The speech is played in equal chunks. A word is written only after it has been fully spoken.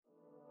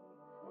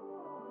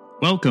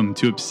Welcome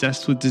to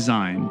Obsessed with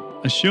Design,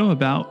 a show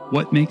about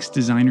what makes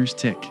designers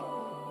tick.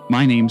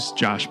 My name's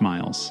Josh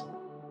Miles.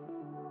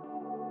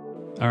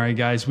 All right,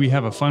 guys, we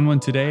have a fun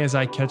one today as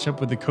I catch up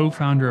with the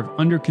co-founder of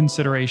Under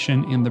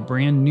Consideration and the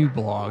brand new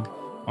blog,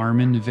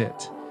 Armin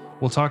Vitt.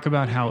 We'll talk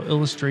about how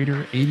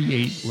Illustrator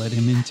 88 led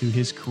him into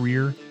his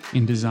career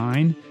in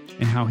design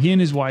and how he and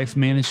his wife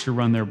managed to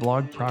run their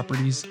blog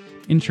properties,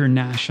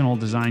 international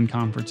design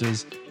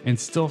conferences, and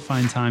still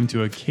find time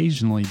to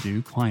occasionally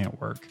do client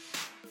work.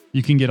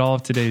 You can get all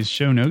of today's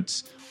show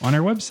notes on our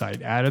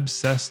website at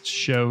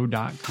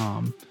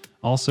obsessedshow.com.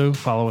 Also,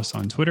 follow us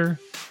on Twitter.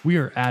 We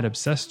are at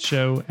Obsessed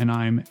Show, and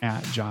I'm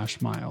at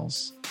Josh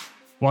Miles.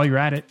 While you're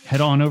at it,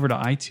 head on over to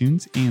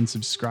iTunes and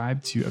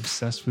subscribe to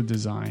Obsessed with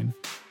Design.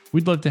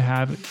 We'd love to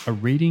have a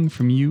rating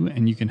from you,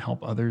 and you can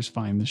help others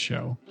find the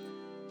show.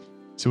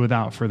 So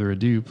without further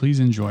ado, please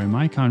enjoy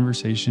my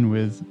conversation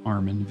with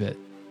Armin Vitt.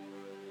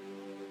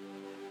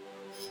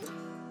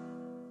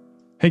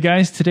 Hey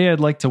guys, today I'd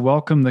like to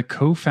welcome the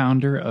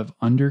co-founder of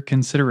Under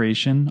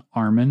Consideration,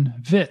 Armin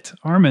Vitt.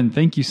 Armin,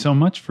 thank you so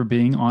much for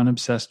being on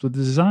Obsessed with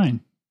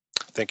Design.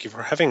 Thank you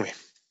for having me.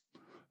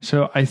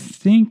 So I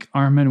think,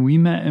 Armin, we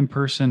met in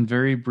person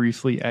very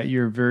briefly at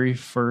your very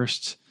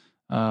first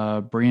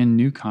brand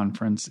new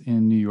conference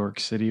in New York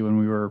City when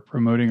we were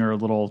promoting our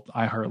little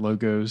iHeart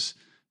Logos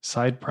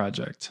side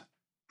project.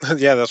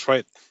 Yeah, that's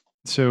right.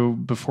 So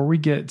before we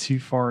get too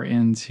far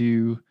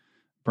into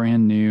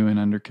brand new and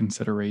Under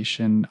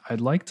Consideration,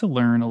 I'd like to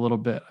learn a little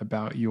bit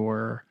about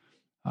your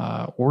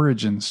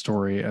origin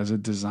story as a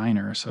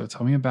designer. So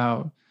tell me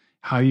about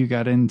how you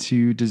got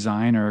into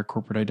design or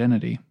corporate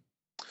identity.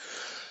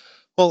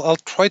 Well, I'll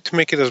try to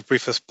make it as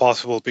brief as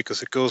possible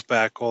because it goes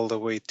back all the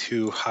way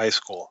to high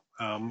school.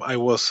 I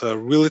was a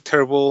really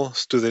terrible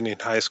student in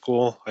high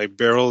school. I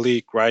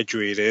barely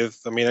graduated.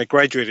 I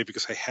graduated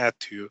because I had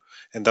to,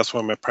 and that's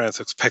what my parents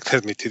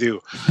expected me to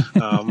do.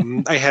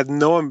 I had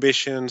no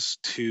ambitions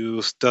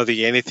to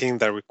study anything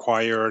that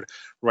required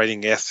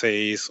writing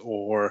essays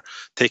or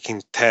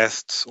taking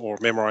tests or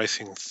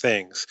memorizing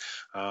things.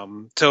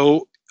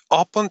 So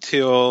up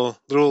until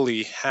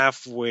literally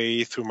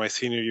halfway through my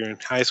senior year in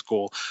high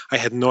school, I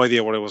had no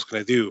idea what I was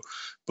going to do.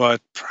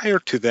 But prior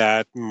to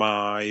that,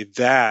 my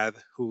dad,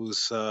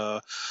 he's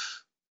a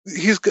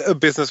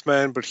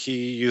businessman, but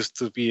he used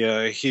to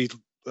be he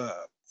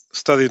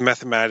studied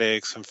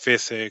mathematics and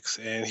physics,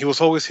 and he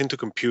was always into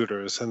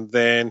computers. And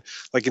then,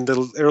 like in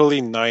the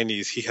early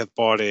 90s, he had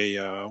bought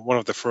one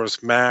of the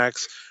first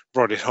Macs,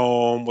 brought it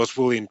home, was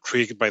really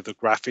intrigued by the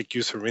graphic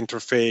user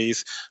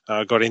interface,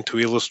 got into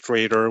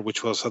Illustrator,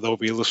 which was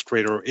Adobe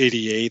Illustrator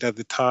 88 at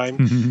the time,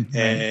 Right.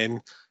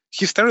 and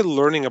he started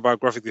learning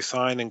about graphic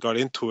design and got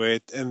into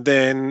it. And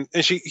then,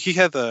 he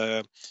had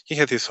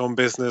his own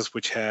business,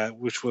 which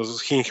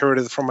was he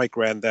inherited from my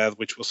granddad,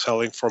 which was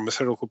selling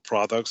pharmaceutical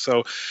products.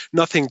 So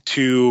nothing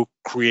too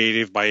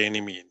creative by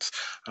any means.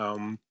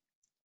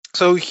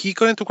 So he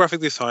got into graphic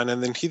design,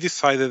 and then he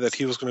decided that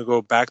he was going to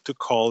go back to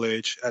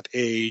college at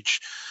age,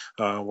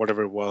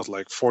 whatever it was,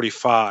 like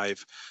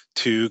 45,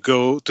 to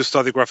go to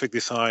study graphic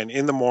design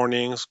in the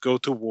mornings, go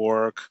to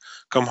work,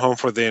 come home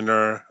for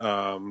dinner,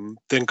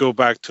 then go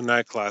back to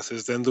night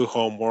classes, then do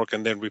homework,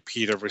 and then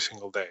repeat every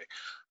single day.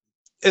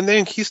 And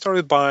then he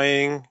started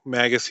buying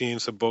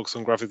magazines and books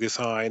on graphic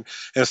design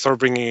and started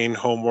bringing in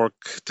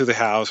homework to the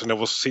house. And I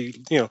was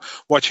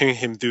watching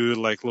him do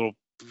like little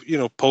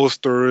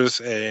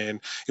posters and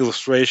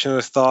illustrations.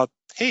 I thought,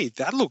 hey,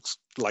 that looks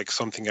like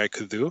something I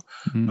could do.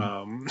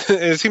 Mm-hmm.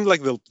 It seemed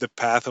like the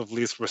path of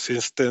least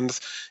resistance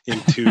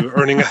into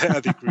earning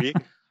a degree.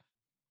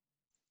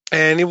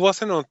 And it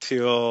wasn't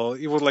until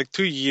it was like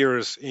 2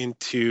 years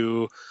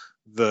into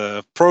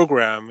the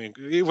program.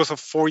 It was a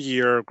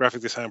 4-year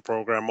graphic design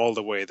program all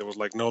the way. There was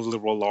like no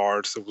liberal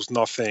arts. There was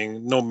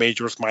nothing, no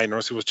majors,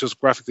 minors. It was just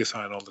graphic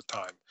design all the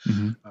time.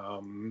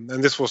 Mm-hmm.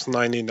 And this was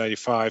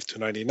 1995 to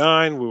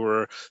 99. We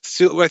were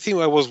still, I think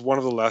I was one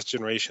of the last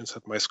generations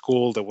at my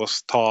school that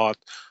was taught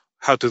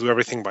how to do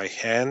everything by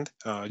hand,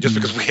 just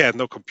because we had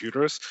no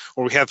computers,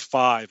 or we had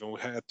 5 and we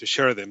had to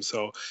share them.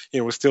 So,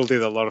 we still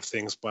did a lot of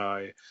things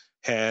by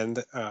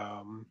hand.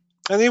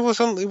 And it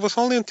was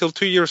only until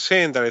 2 years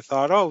in that I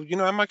thought,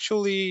 I'm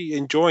actually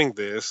enjoying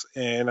this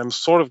and I'm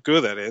sort of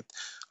good at it.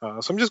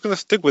 So I'm just going to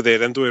stick with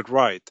it and do it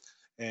right.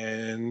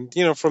 And,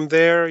 from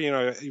there,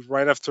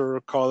 right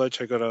after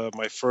college, I got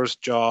my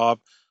first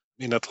job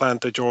in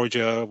Atlanta,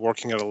 Georgia,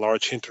 working at a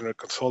large internet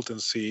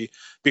consultancy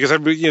because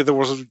there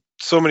was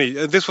so many.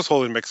 This was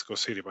all in Mexico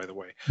City, by the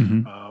way.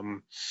 Mm-hmm.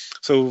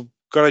 So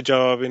got a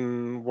job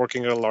in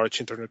working at a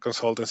large internet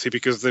consultancy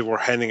because they were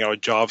handing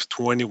out jobs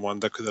to anyone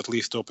that could at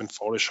least open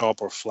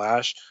Photoshop or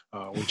Flash,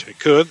 which I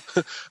could.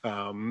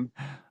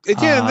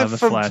 The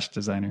Flash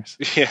designers.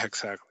 Yeah,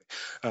 exactly.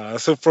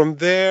 So from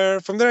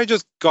there, I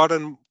just got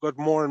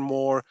more and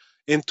more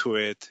into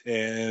it,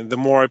 and the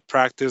more I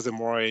practiced, the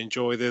more I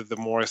enjoyed it. The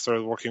more I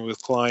started working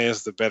with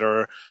clients, the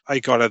better I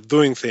got at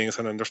doing things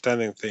and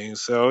understanding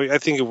things. So I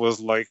think it was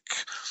like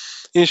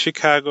in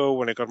Chicago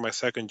when I got my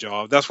second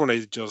job. That's when I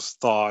just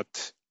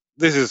thought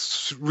this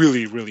is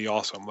really, really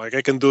awesome. Like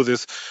I can do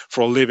this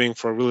for a living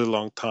for a really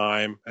long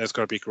time, and it's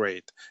going to be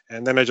great.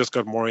 And then I just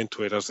got more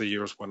into it as the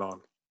years went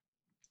on.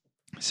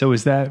 So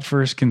was that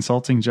first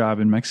consulting job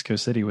in Mexico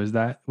City, was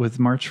that with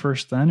March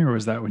 1st then, or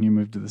was that when you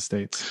moved to the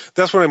States?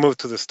 That's when I moved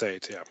to the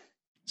States, yeah.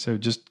 So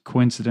just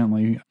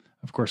coincidentally,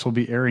 of course, we'll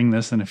be airing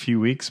this in a few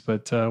weeks,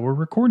 but we're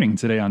recording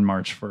today on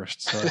March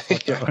 1st. So I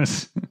thought that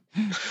was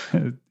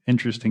an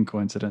interesting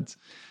coincidence.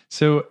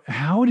 So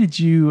how did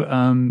you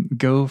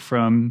go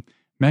from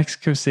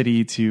Mexico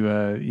City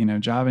to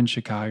job in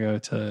Chicago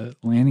to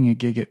landing a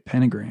gig at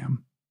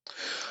Pentagram?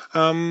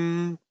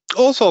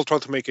 Also, I'll try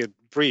to make it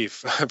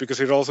brief because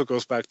it also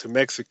goes back to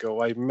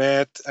Mexico. I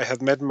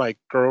had met my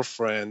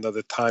girlfriend at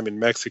the time in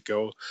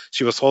Mexico.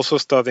 She was also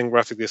studying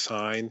graphic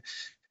design,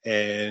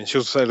 and she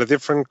was at a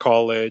different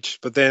college.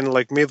 But then,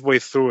 like midway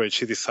through it,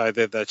 she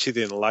decided that she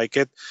didn't like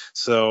it.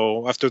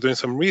 So after doing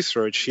some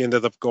research, she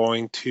ended up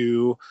going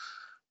to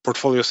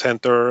Portfolio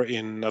Center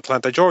in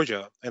Atlanta,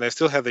 Georgia, and I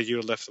still had a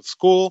year left of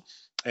school.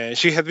 And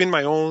she had been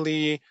my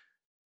only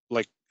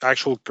like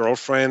actual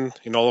girlfriend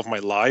in all of my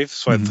life.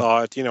 So I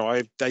thought,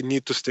 I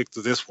need to stick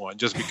to this one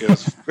just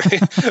because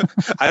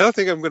I don't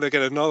think I'm going to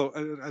get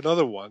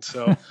another one.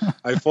 So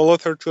I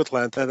followed her to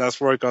Atlanta.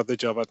 That's where I got the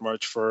job at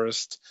March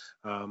 1st.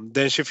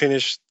 Then she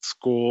finished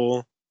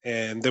school,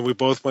 and then we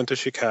both went to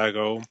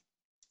Chicago.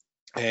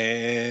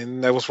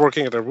 And I was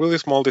working at a really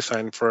small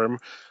design firm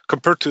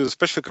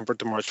especially compared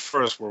to March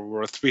 1st, where we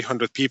were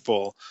 300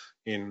 people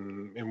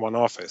in one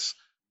office.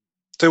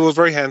 So it was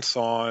very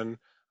hands-on.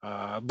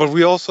 But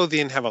we also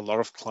didn't have a lot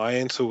of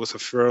clients, so it was a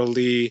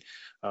fairly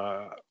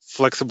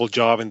flexible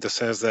job in the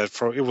sense that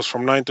it was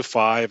from 9 to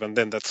 5, and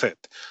then that's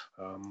it.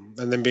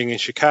 And then being in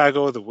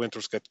Chicago, the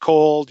winters get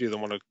cold, you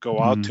don't want to go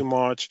out too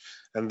much.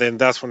 And then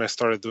that's when I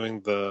started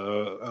doing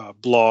the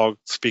blog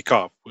Speak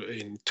Up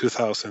in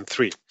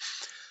 2003.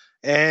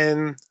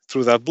 And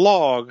through that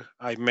blog,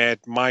 I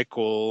met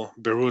Michael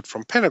Berut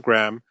from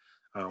Pentagram.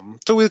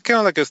 So we kind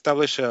of like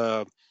established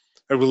a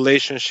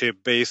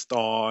relationship based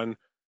on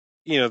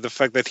the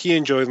fact that he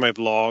enjoyed my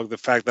blog, the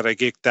fact that I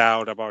geeked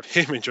out about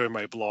him enjoying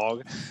my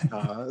blog.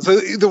 So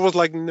there was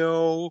like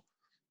none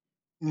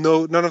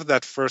of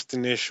that first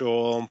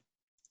initial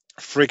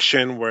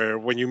friction where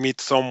when you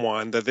meet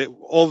someone that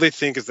all they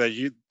think is that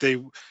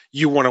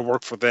you want to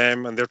work for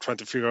them, and they're trying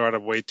to figure out a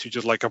way to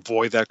just like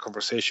avoid that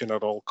conversation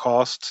at all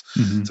costs.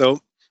 So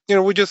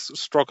we just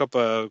struck up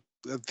a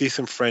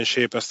decent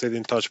friendship and stayed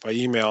in touch by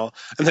email.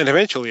 And then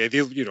eventually I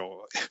did,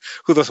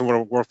 who doesn't want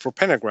to work for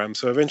Pentagram?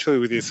 So eventually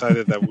we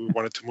decided that we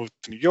wanted to move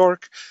to New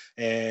York.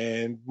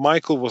 And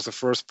Michael was the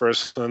first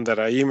person that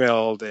I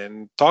emailed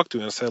and talked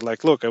to and said,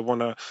 like, look,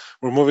 we're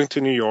moving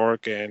to New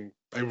York and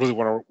I really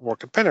want to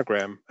work at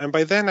Pentagram. And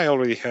by then I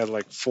already had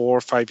like 4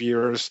 or 5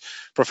 years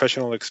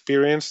professional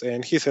experience.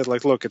 And he said,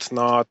 like, look, it's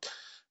not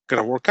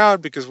going to work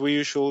out because we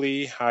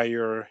usually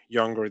hire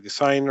younger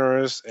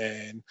designers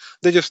and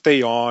they just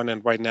stay on.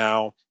 And right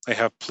now I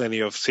have plenty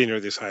of senior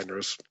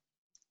designers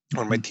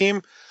on my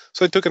team.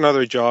 So I took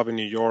another job in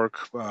New York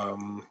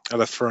at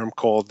a firm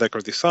called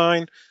Decor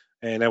Design.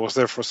 And I was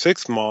there for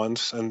 6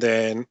 months. And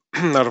then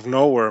out of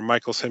nowhere,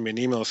 Michael sent me an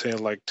email saying,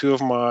 like, 2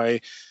 of my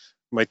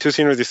 2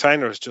 senior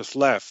designers just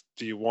left.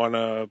 Do you want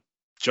a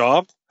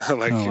job?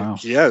 Like, oh, wow.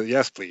 Yeah,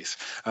 yes, please.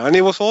 And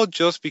it was all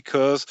just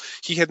because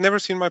he had never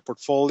seen my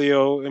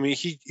portfolio. I mean,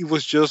 he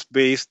was just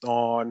based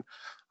on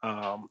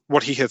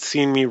what he had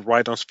seen me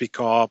write on Speak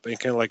Up and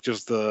kind of like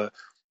just the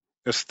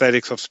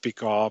aesthetics of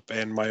Speak Up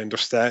and my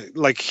understand,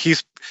 like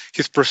his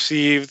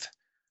perceived,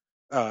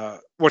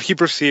 what he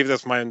perceived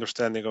as my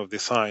understanding of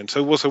design. So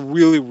it was a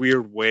really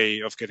weird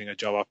way of getting a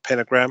job at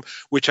Pentagram,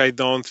 which I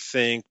don't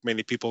think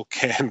many people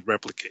can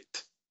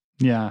replicate.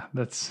 Yeah,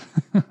 that's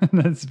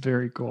that's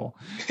very cool.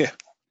 Yeah.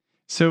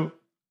 So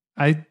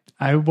I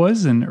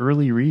was an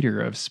early reader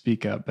of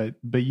Speak Up,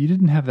 but you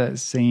didn't have that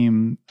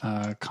same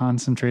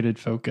concentrated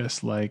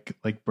focus like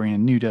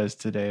Brand New does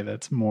today.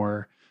 That's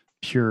more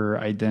pure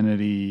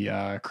identity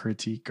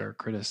critique or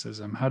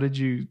criticism. How did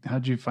you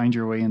find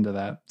your way into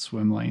that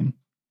swim lane?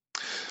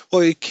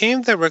 Well, it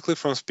came directly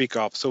from Speak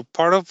Up. So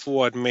part of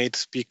what made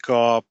Speak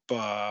Up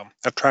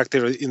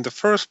attractive in the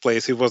first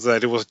place, it was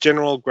that it was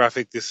general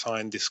graphic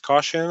design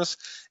discussions,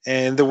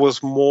 and there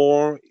was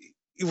more.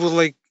 It was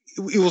like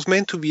it was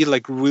meant to be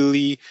like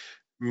really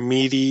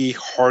meaty,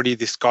 hearty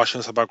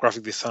discussions about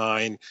graphic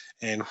design,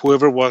 and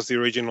whoever was the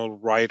original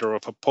writer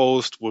of a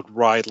post would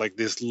write like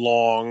this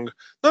long,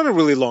 not a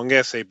really long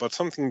essay, but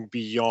something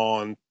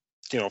beyond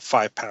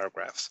 5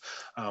 paragraphs.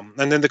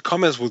 And then the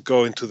comments would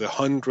go into the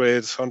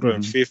hundreds,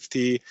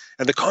 150,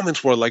 and the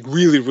comments were like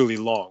really, really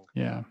long.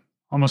 Yeah.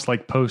 Almost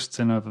like posts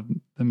in of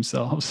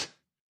themselves.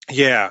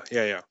 Yeah.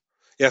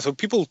 So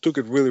people took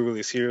it really,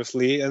 really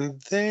seriously.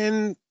 And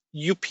then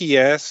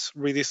UPS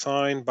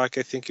redesigned back,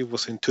 I think it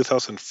was in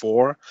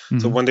 2004.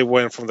 So when they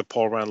went from the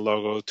Paul Rand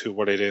logo to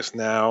what it is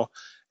now.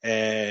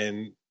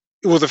 And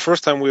it was the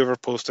first time we ever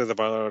posted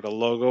about a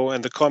logo,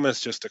 and the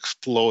comments just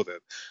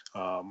exploded.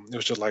 It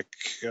was just like,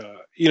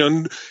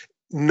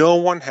 no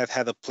one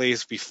had a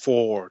place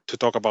before to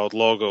talk about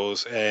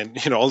logos, and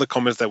all the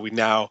comments that we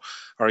now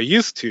are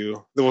used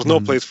to. There was no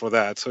Mm. place for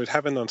that, so it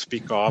happened on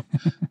Speak Up.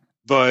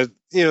 But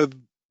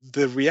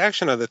the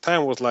reaction at the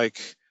time was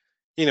like,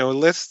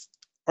 let's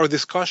our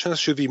discussions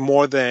should be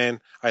more than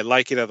I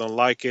like it, I don't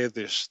like it,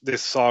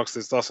 this sucks,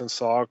 this doesn't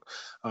suck.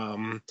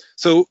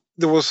 So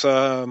there was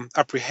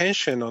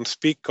apprehension on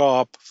Speak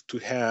Up to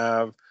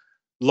have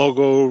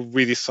logo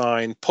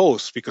redesign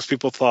posts because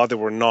people thought they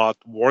were not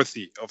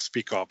worthy of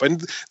Speak Up. And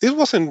this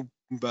wasn't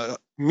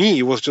me,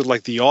 it was just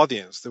like the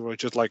audience. They were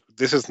just like,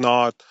 this is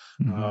not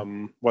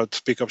what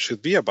Speak Up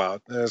should be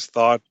about. And I just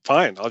thought,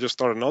 fine, I'll just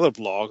start another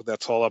blog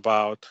that's all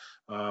about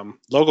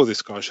logo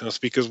discussions,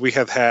 because we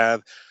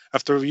had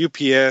after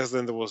UPS,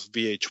 then there was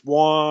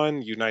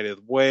VH1, United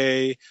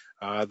Way,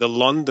 the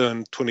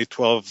London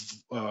 2012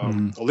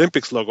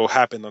 Olympics logo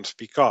happened on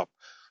Speak Up.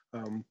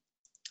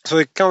 So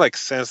it kind of like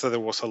sense that there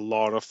was a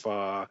lot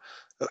of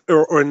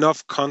or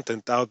enough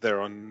content out there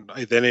on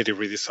identity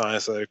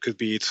redesigns that it could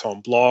be its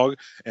own blog,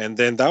 and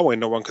then that way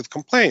no one could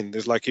complain.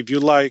 There's like, if you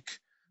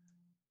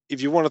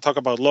want to talk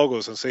about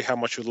logos and say how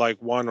much you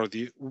like one or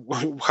the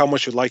how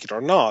much you like it or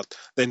not,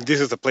 then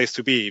this is the place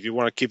to be. If you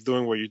want to keep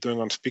doing what you're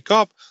doing on Speak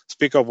Up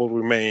will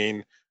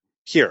remain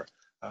here.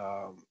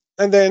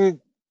 And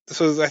then,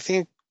 so I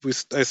think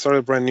I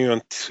started brand new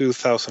in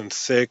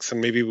 2006,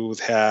 and maybe we would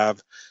have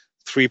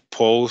 3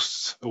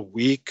 posts a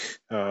week.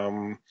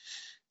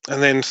 And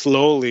then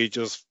slowly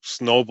just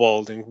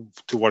snowballed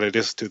into what it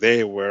is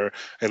today, where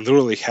I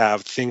literally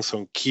have things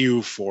on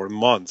queue for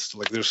months.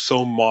 Like, there's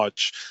so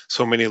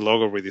many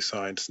logo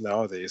redesigns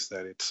nowadays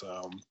that it's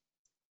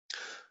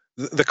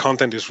the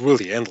content is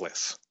really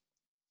endless.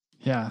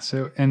 Yeah.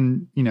 So,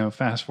 and,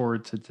 fast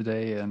forward to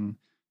today, and,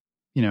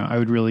 I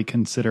would really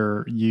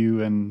consider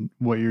you and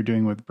what you're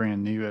doing with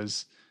Brand New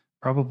as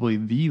probably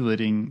the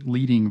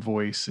leading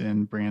voice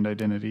in brand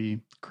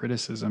identity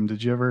criticism.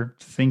 Did you ever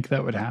think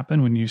that would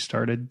happen when you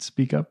started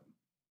Speak Up?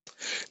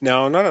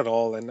 No, not at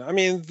all. And I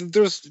mean,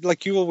 there's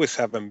like, you always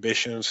have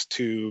ambitions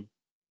to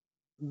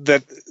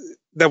that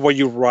what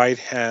you write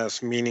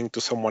has meaning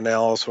to someone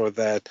else, or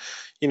that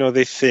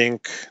they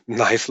think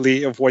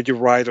nicely of what you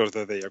write, or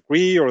that they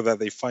agree, or that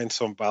they find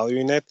some value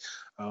in it.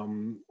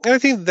 And I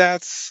think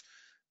that's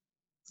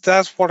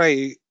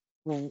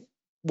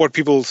what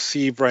people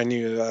see Brand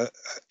New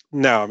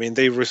now. I mean,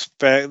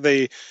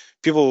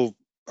 people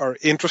are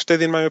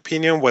interested in my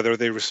opinion, whether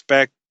they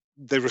respect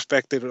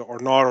it or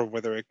not, or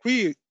whether they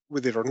agree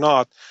with it or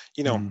not.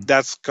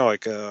 That's kind of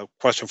like a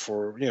question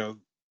for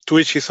to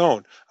each his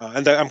own,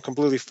 and I'm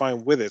completely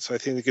fine with it. So I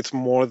think it's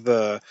more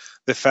the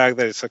fact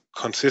that it's a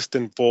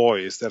consistent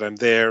voice, that I'm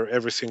there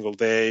every single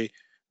day,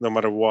 no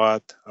matter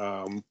what.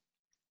 And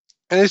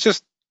it's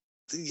just,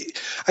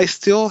 I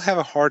still have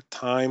a hard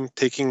time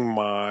taking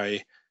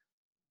my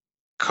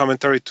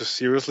commentary too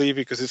seriously,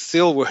 because it's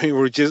still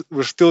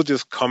we're still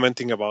just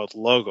commenting about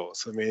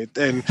logos. I mean,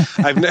 and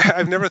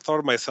I've never thought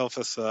of myself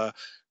as a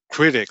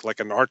critic, like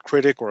an art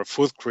critic or a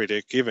food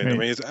critic even. Right.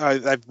 I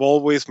mean, I've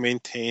always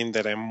maintained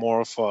that I'm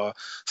more of a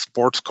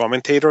sports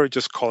commentator,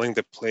 just calling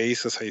the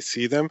plays as I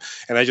see them,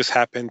 and I just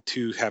happen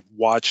to have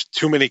watched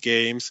too many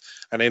games,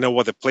 and I know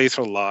what the plays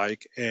are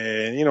like,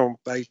 and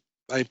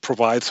I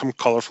provide some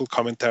colorful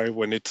commentary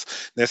when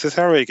it's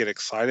necessary. I get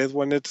excited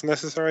when it's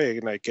necessary,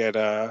 and I get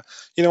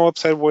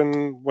upset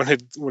when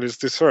it's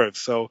deserved.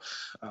 So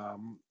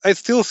I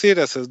still see it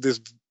as this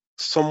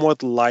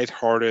somewhat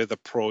lighthearted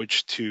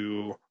approach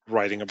to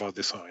writing about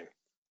design.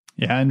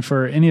 Yeah, and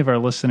for any of our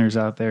listeners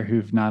out there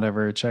who've not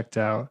ever checked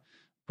out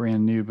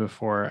Brand New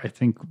before, I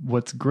think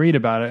what's great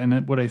about it,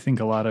 and what I think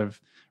a lot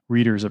of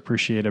readers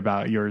appreciate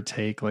about your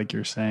take, like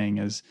you're saying,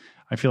 is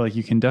I feel like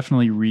you can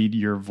definitely read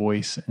your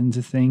voice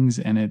into things,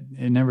 and it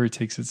never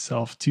takes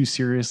itself too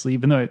seriously.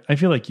 Even though I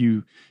feel like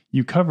you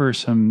cover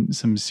some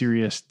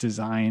serious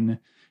design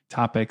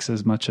topics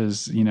as much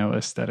as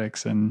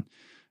aesthetics and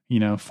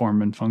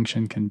form and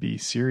function can be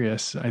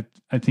serious.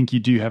 I think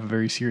you do have a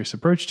very serious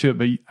approach to it,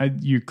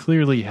 but you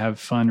clearly have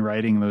fun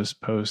writing those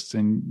posts,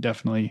 and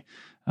definitely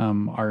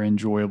are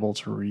enjoyable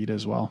to read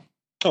as well.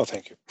 Oh,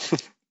 thank you.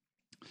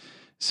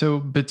 So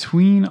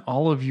between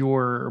all of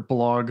your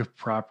blog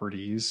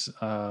properties,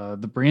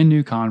 the Brand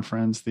New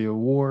conference, the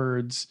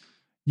awards,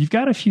 you've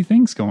got a few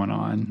things going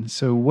on.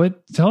 So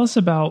tell us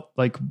about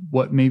like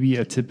what maybe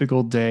a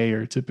typical day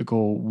or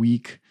typical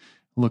week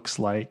looks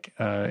like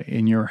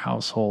in your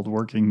household,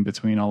 working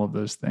between all of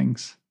those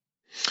things.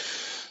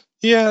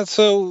 Yeah.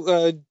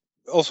 So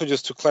also,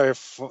 just to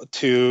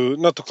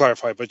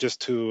clarify, but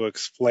just to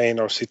explain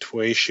our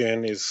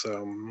situation, is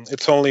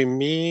it's only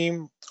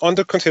me.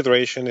 Under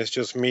consideration is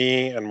just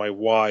me and my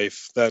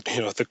wife, that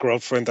the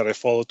girlfriend that I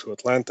followed to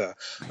Atlanta.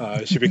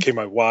 She became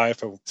my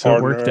wife and so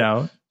partner. It worked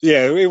out.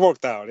 Yeah, it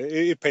worked out.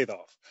 It paid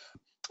off.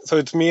 So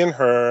it's me and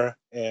her,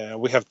 and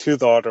we have 2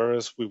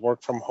 daughters. We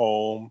work from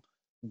home.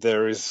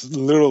 There is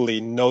literally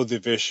no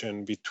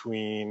division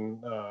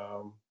between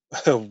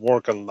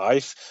work and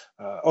life,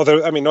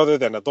 other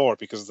than a door,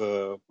 because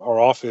our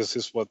office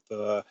is what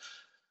the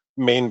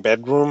main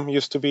bedroom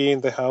used to be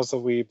in the house that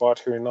we bought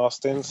here in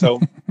Austin. So,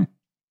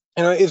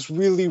 it's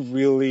really,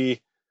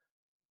 really,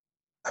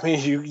 I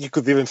mean, you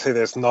could even say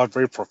that it's not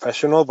very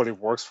professional, but it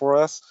works for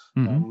us.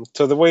 Mm-hmm.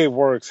 So the way it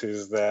works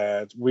is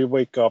that we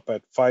wake up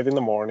at 5 in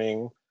the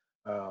morning.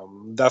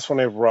 That's when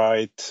I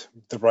write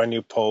the brand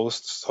new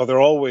posts. So they're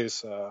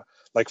always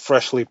like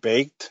freshly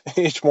baked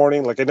each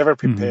morning. Like I never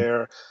Mm-hmm.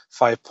 prepare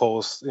 5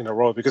 posts in a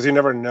row because you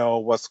never know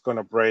what's going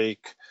to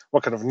break,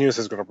 what kind of news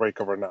is going to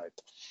break overnight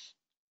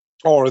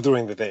or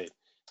during the day.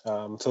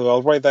 So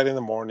I'll write that in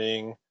the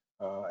morning.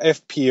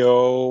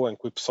 FPO and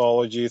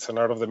Quipsology, it's an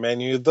art of the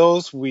menu.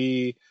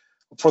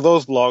 For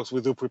those blogs,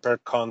 we do prepare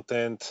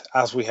content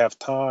as we have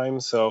time.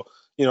 So,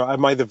 I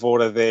might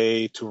devote a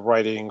day to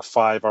writing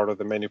 5 out of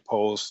the menu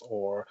posts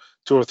or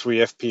 2 or 3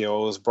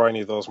 FPOs.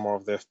 Briny does more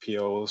of the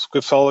FPOs.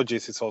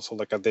 Quipsologies is also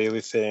like a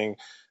daily thing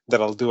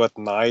that I'll do at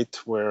night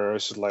where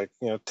it's like,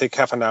 take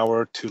half an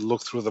hour to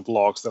look through the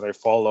blogs that I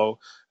follow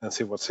and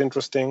see what's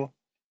interesting.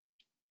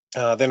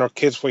 Then our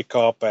kids wake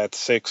up at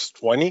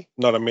 6:20,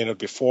 not a minute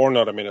before,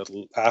 not a minute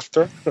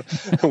after.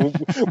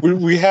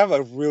 we have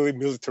a really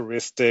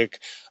militaristic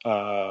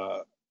uh,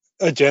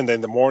 agenda in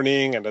the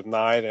morning and at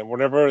night, and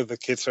whenever the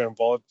kids are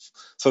involved,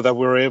 so that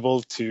we're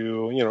able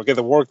to, get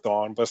the work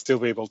done, but still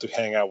be able to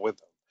hang out with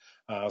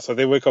them. So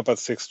they wake up at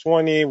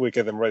 6:20. We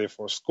get them ready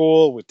for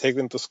school. We take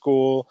them to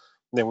school.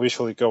 Then we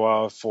usually go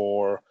out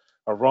for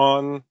a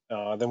run.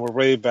 Then we're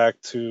ready back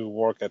to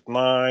work at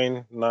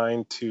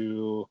 9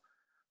 to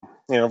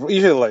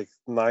usually like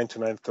 9 to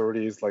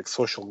 9:30 is like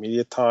social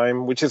media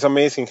time, which is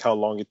amazing how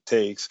long it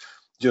takes.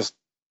 Just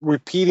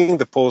repeating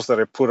the posts that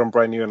I put on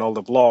Brand New and all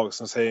the blogs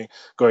and saying,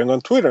 going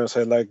on Twitter and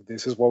say like,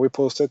 this is what we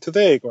posted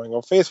today. Going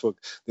on Facebook,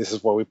 this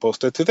is what we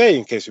posted today.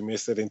 In case you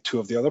missed it in 2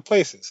 of the other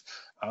places,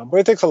 but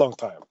it takes a long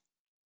time.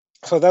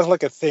 So that's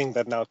like a thing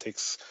that now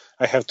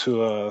I have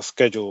to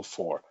schedule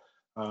for,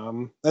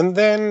 and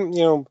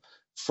then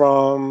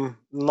from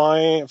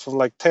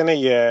like 10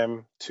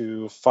 a.m.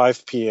 to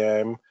 5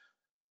 p.m.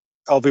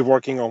 I'll be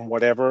working on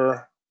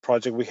whatever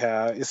project we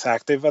have is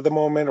active at the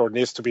moment or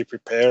needs to be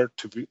prepared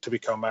to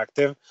become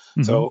active.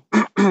 Mm-hmm. So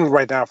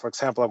right now, for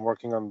example, I'm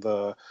working on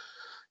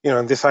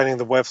designing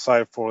the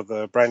website for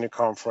the brand new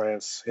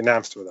conference in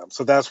Amsterdam.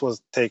 So that's what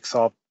takes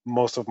up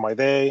most of my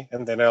day,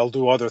 and then I'll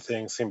do other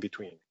things in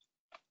between.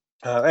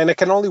 And I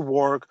can only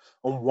work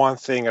on one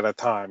thing at a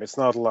time. It's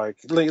not like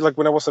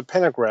when I was at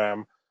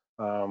Pentagram,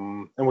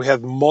 and we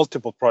had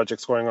multiple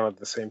projects going on at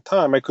the same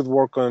time. I could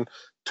work on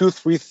 2,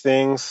 3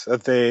 things a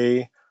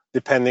day,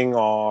 depending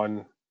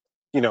on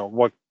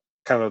what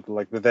kind of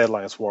like the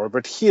deadlines were.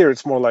 But here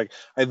it's more like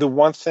I do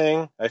one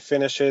thing, I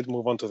finish it,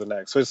 move on to the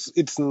next. So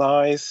it's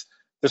nice.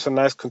 There's a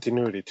nice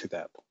continuity to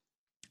that.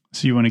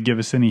 So you want to give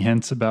us any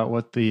hints about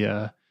what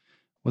the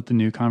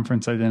new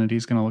conference identity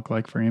is going to look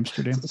like for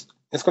Amsterdam?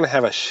 It's going to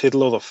have a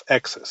shitload of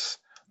X's.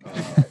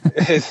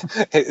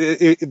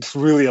 It's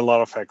really a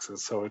lot of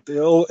X's, so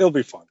it'll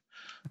be fun.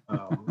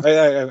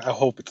 I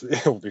hope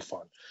it'll be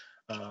fun.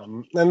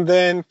 And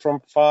then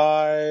from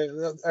 5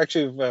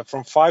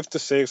 to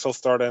 6, I'll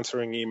start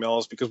answering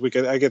emails because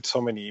I get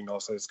so many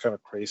emails that it's kind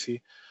of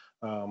crazy.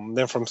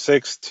 Then from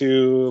 6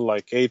 to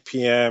like 8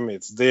 p.m.,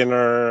 it's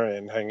dinner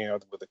and hanging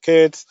out with the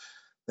kids.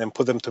 Then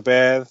put them to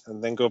bed,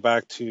 and then go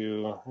back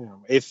to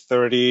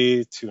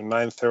 8:30 to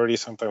 9:30,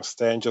 sometimes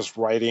 10, just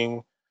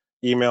writing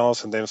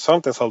emails, and then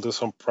sometimes I'll do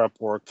some prep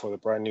work for the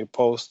brand new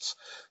posts.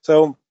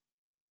 So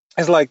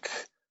it's like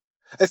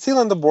I still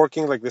end up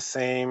working like the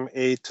same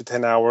 8 to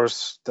 10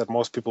 hours that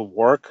most people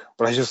work,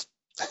 but I just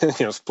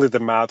split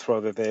them out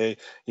throughout the day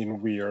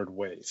in weird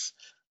ways.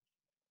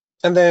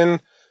 And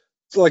then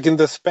like in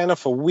the span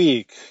of a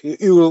week,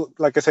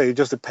 like I said, it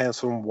just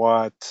depends on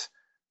what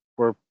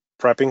we're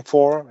prepping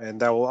for,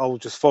 and I will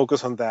just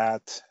focus on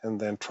that and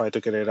then try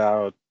to get it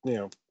out,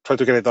 try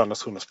to get it done as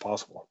soon as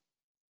possible.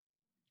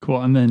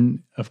 Cool. And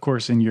then, of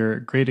course, in your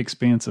great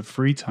expanse of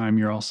free time,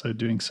 you're also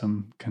doing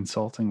some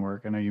consulting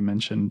work. I know you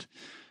mentioned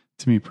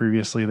to me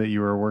previously that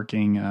you were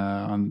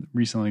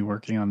recently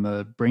working on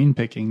the Brain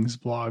Pickings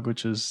blog,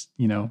 which is,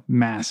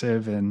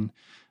 massive and,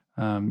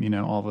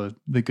 all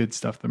the good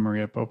stuff that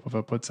Maria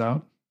Popova puts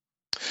out.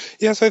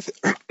 Yes,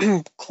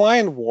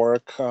 client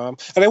work, and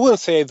I wouldn't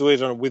say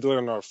we do it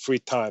on our free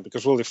time,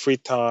 because really free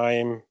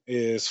time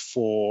is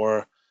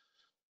for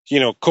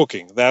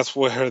cooking. That's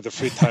where the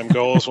free time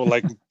goes, or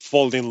like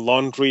folding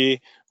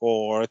laundry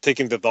or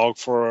taking the dog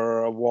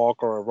for a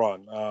walk or a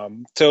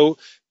run. So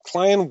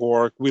client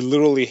work, we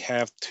literally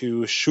have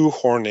to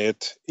shoehorn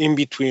it in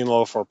between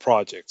all of our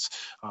projects.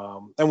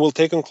 And we'll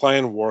take on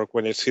client work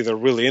when it's either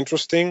really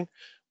interesting,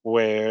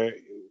 or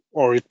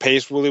it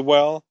pays really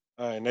well.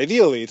 And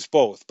ideally, it's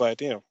both.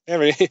 But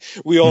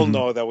we all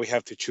know that we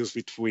have to choose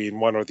between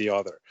one or the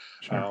other.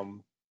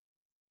 Sure.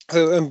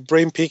 And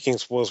Brain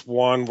Pickings was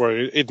one where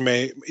it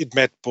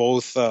met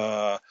both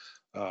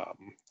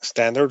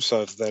standards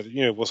of that.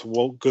 It was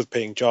a good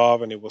paying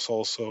job, and it was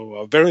also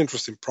a very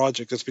interesting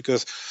project. It's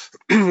because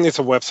it's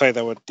a website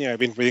that I've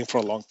been reading for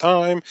a long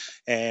time,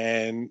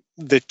 and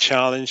the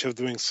challenge of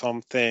doing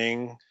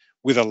something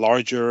with a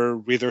larger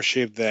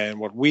readership than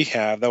what we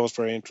have. That was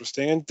very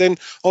interesting. And then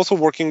also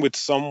working with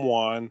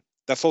someone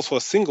that's also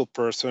a single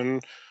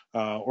person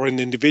or an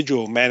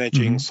individual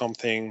managing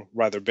something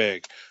rather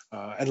big,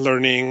 and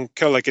learning,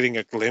 kind of like getting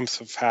a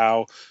glimpse of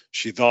how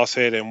she does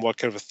it and what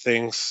kind of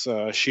things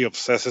she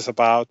obsesses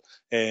about,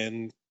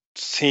 and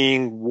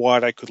seeing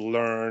what I could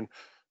learn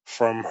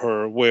from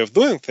her way of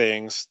doing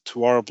things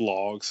to our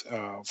blogs,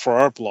 for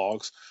our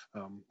blogs,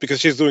 because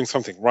she's doing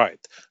something right.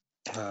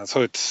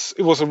 So it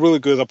was a really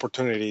good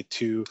opportunity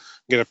to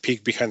get a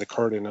peek behind the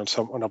curtain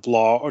on a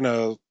blog, on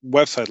a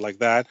website like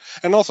that,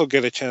 and also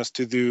get a chance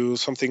to do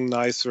something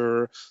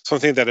nicer,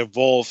 something that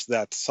evolves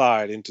that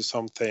side into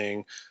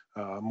something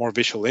more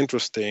visual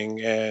interesting.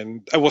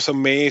 And I was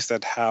amazed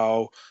at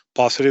how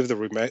positive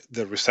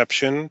the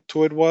reception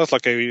to it was.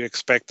 Like, I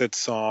expected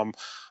some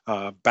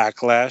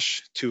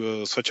backlash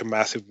to such a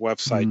massive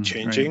website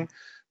changing. Right.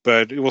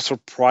 But it was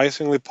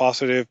surprisingly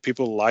positive.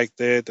 People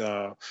liked it.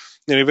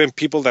 Even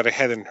people that I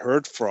hadn't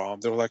heard from,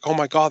 they were like, "Oh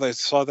my God, I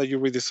saw that you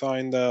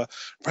redesigned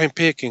Brian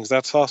Pickings.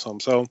 That's awesome."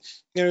 So,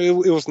 it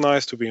was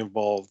nice to be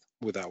involved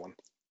with that one.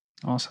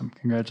 Awesome.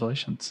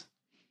 Congratulations.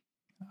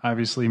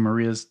 Obviously,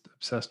 Maria's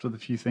obsessed with a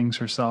few things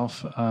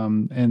herself.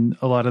 And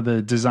a lot of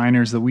the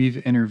designers that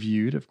we've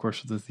interviewed, of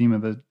course, the theme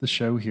of the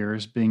show here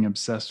is being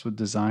obsessed with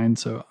design.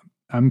 So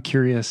I'm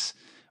curious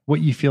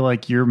what you feel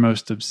like you're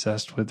most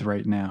obsessed with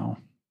right now.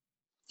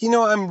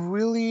 I'm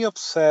really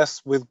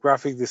obsessed with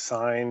graphic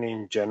design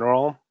in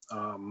general,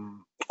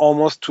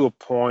 almost to a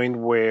point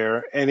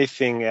where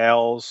anything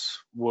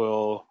else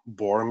will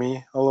bore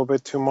me a little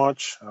bit too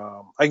much.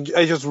 I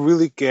just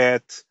really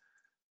get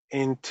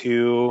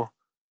into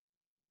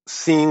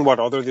seeing what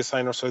other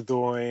designers are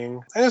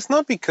doing, and it's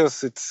not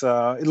because it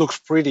looks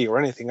pretty or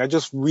anything. I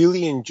just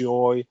really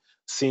enjoy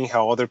seeing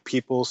how other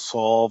people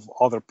solve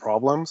other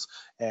problems,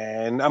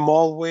 and I'm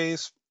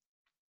always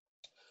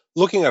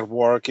looking at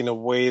work in a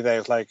way that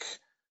is like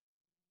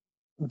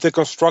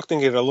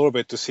deconstructing it a little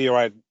bit to see, all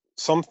right,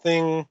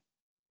 something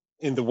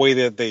in the way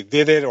that they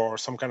did it, or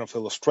some kind of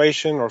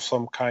illustration, or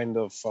some kind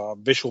of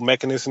visual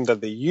mechanism that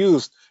they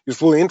used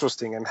is really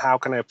interesting, and how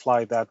can I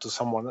apply that to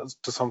someone else,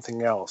 to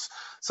something else?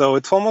 So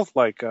it's almost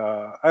like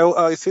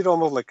I see it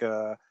almost like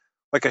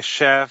a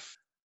chef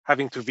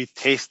having to be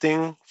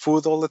tasting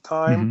food all the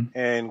time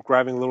and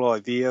grabbing little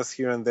ideas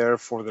here and there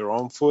for their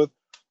own food.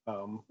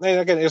 And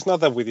again, it's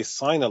not that we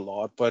design a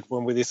lot, but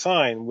when we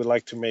design, we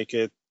like to make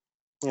it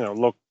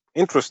look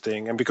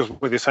interesting. And because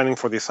we're designing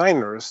for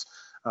designers,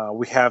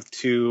 we have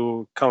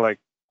to kind of like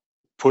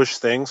push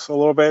things a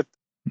little bit.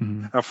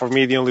 For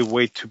me, the only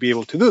way to be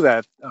able to do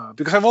that,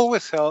 because I've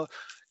always kind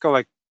of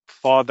like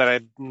thought that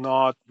I'm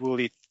not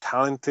really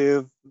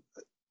talented.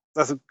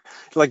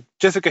 Like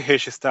Jessica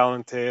Hish is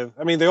talented.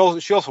 I mean,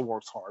 she also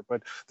works hard,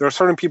 but there are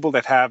certain people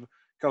that have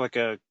kind of like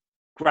a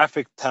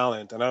graphic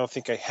talent, and I don't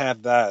think I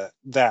had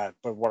that.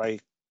 But what I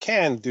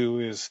can do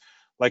is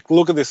like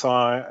look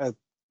at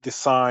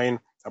design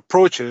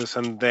approaches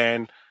and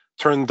then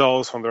turn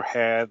those on their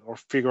head, or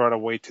figure out a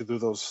way to do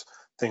those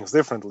things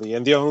differently.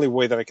 And the only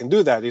way that I can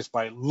do that is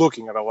by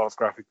looking at a lot of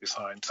graphic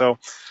design. So,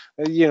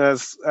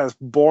 as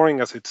boring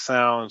as it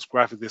sounds,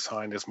 graphic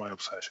design is my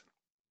obsession.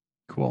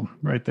 Cool.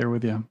 Right there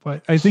with you.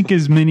 But I think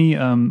as many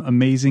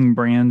amazing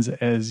brands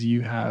as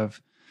you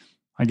have,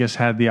 I guess,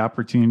 had the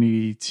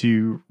opportunity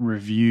to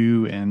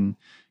review, and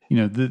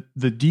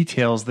the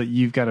details that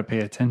you've got to pay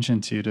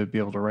attention to be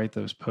able to write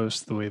those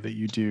posts the way that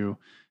you do.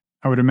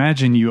 I would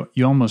imagine you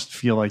almost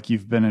feel like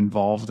you've been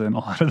involved in a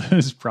lot of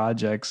those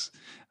projects.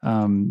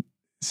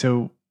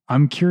 So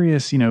I'm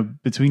curious,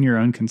 between your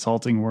own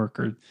consulting work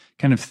or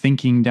kind of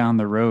thinking down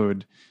the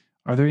road,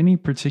 are there any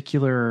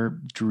particular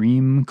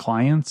dream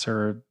clients,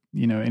 or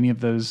any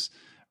of those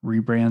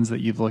rebrands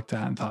that you've looked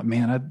at and thought,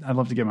 man, I'd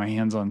love to get my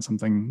hands on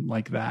something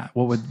like that?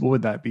 What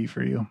would that be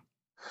for you?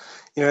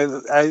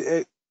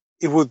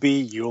 It would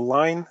be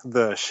Uline,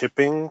 the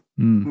shipping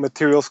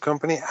materials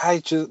company.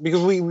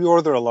 Because we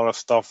order a lot of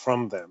stuff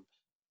from them,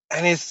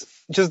 and it's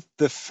just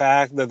the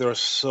fact that there are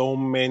so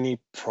many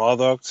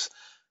products,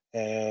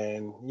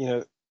 and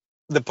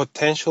the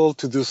potential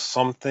to do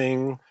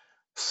something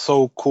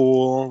so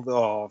cool,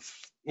 of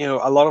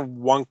a lot of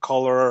one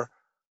color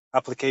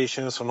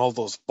applications on all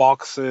those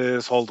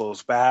boxes, all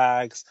those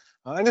bags.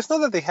 And it's not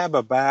that they have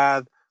a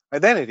bad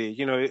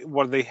identity.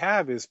 What they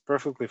have is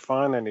perfectly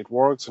fine, and it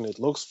works, and it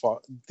looks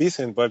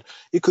decent, but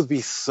it could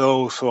be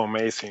so, so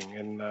amazing.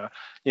 And,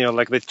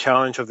 like the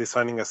challenge of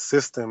designing a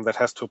system that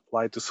has to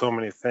apply to so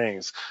many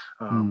things.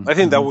 I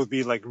think that would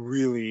be like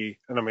really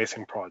an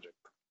amazing project.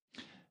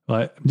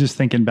 Well, I'm just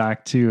thinking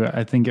back to,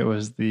 I think it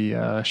was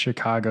the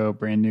Chicago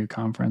brand new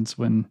conference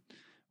when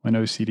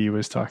OCD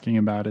was talking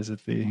about, is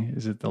it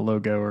the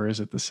logo or is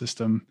it the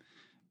system,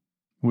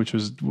 which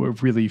was a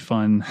really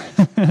fun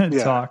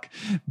talk.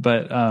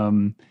 But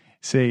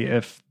say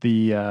if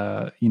the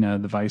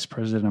the vice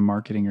president of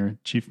marketing or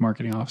chief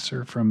marketing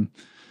officer from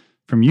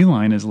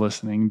Uline is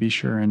listening, be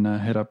sure and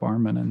hit up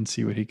Armin and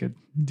see what he could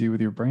do with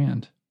your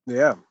brand.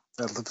 Yeah,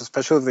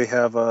 especially if they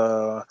have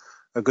a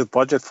good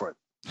budget for it.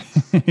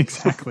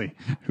 Exactly.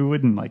 Who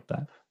wouldn't like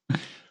that?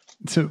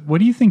 So what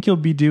do you think you'll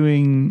be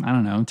doing, I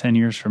don't know, 10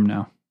 years from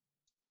now?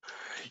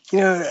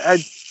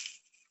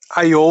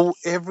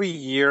 Every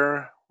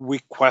year we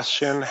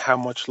question how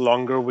much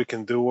longer we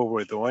can do what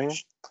we're doing.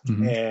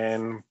 Mm-hmm.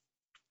 And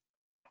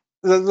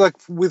like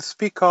with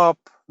Speak Up,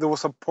 there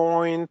was a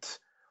point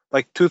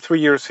like 2, 3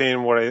 years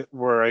in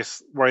where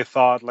I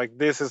thought like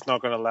this is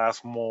not going to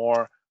last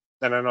more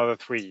than another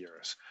 3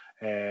 years,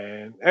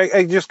 and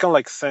I just kind of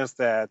like sensed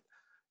that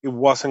it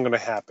wasn't going to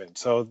happen.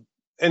 So,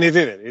 and it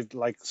didn't. It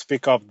like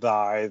Speak Up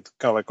died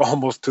kind of like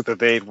almost to the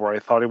date where I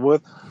thought it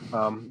would.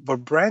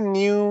 But brand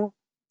new,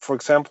 for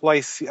example,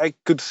 I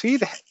could see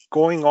it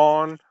going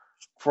on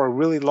for a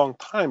really long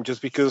time,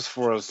 just because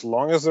for as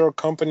long as there are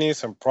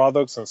companies and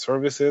products and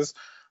services,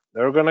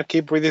 they're gonna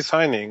keep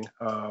redesigning.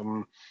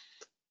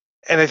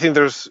 And I think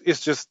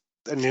it's just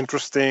an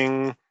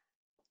interesting.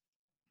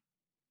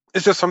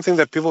 It's just something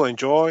that people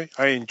enjoy.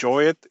 I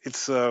enjoy it.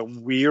 It's a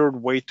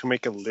weird way to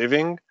make a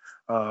living,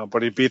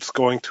 but it beats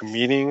going to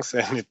meetings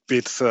and it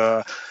beats,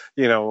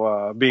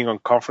 being on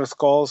conference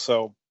calls.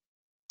 So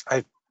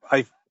I,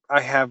 I,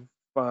 I have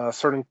a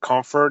certain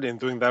comfort in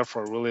doing that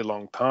for a really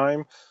long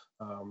time.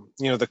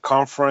 The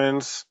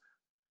conference,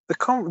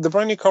 the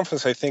brand new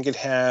conference, I think it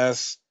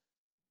has.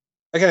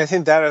 Again, I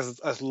think that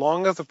as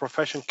long as the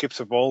profession keeps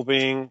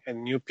evolving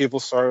and new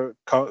people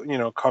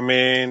come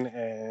in,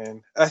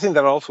 and I think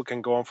that also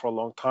can go on for a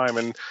long time,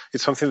 and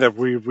it's something that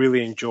we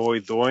really enjoy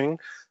doing.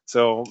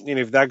 So,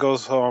 if that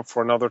goes on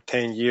for another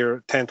 20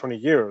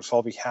 years,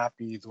 we'll be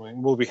happy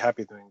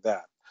doing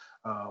that.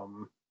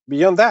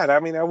 Beyond that, I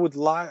mean, I would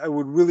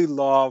really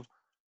love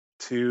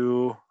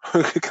to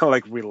kind of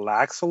like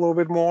relax a little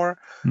bit more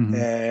Mm-hmm.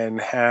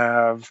 and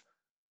have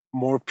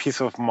more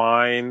peace of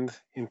mind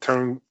in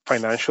term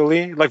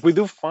financially. Like we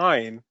do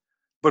fine,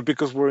 but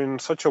because we're in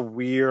such a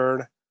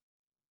weird,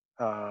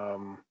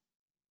 um,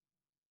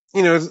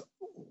 you know,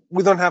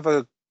 we don't have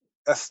a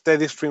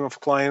steady stream of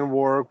client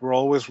work. We're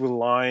always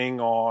relying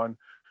on,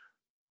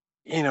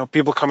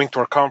 people coming to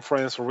our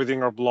conference or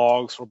reading our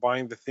blogs or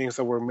buying the things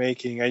that we're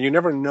making. And you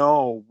never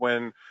know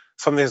when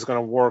something is going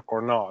to work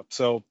or not.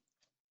 So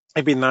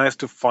it'd be nice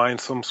to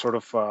find some sort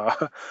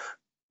of,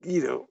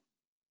 you know,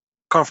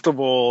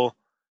 comfortable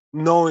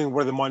knowing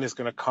where the money is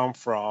going to come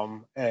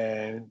from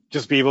and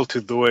just be able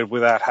to do it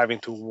without having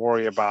to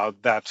worry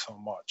about that so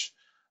much.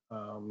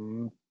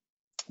 Um,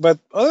 but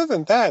other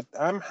than that,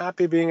 I'm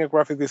happy being a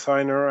graphic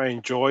designer. I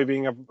enjoy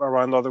being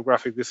around other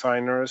graphic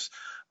designers.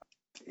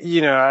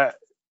 You know,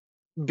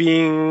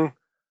 being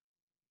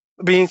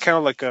being kind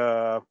of like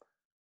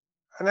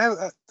and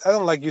I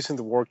don't like using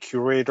the word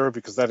curator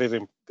because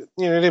it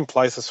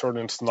implies a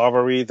certain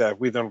snobbery that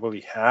we don't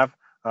really have.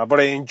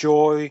 But I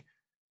enjoy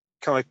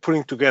kind of like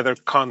putting together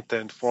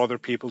content for other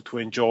people to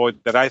enjoy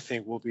that I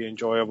think will be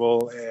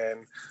enjoyable.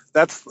 And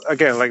that's a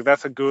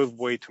good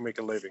way to make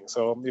a living.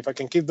 So if I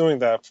can keep doing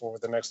that for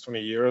the next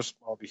 20 years,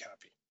 I'll be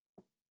happy.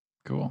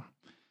 Cool.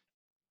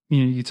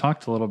 You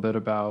talked a little bit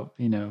about,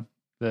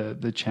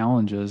 the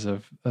challenges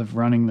of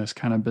running this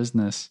kind of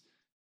business.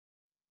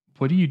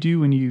 What do you do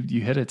when you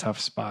hit a tough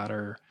spot,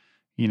 or,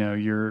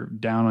 you're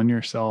down on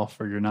yourself,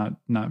 or you're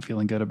not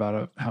feeling good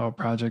about how a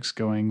project's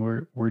going?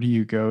 Where do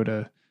you go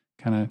to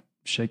kind of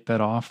shake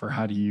that off, or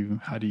how do you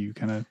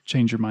kind of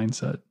change your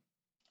mindset?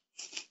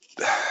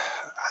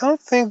 I don't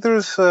think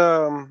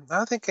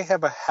I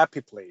have a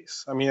happy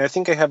place. I mean, I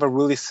think I have a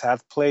really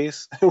sad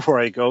place where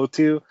I go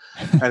to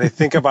and I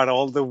think about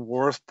all the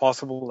worst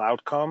possible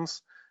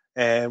outcomes.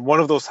 And one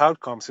of those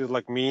outcomes is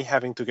like me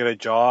having to get a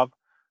job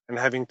and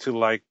having to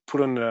like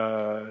put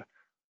on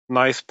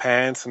nice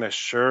pants and a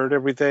shirt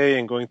every day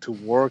and going to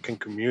work and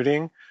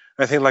commuting.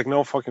 I think like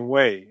no fucking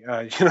way.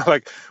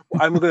 Like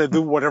I'm gonna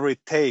do whatever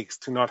it takes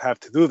to not have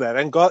to do that.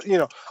 And God,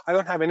 I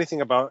don't have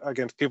anything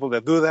against people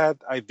that do that.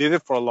 I did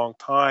it for a long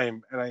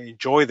time and I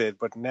enjoyed it.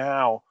 But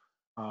now,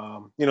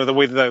 the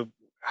way that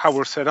how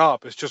we're set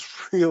up is just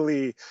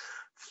really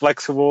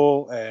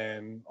flexible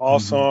and Mm-hmm.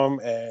 awesome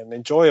and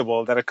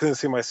enjoyable that I couldn't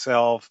see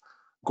myself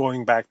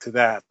going back to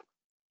that.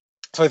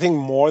 So I think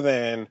more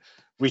than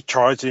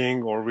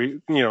recharging or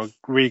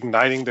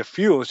reigniting the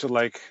fuel, it's just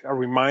like a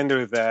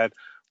reminder that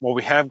what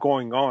we have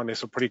going on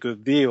is a pretty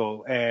good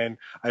deal, and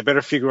I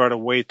better figure out a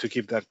way to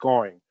keep that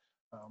going.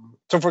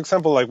 So, for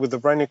example, like with the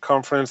brand new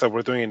conference that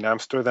we're doing in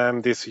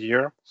Amsterdam this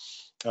year,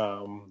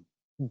 um,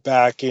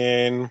 back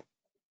in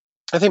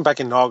I think back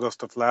in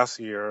August of last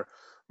year,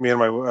 me and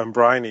my and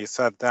Bryony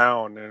sat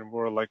down and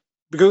we're like,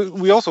 because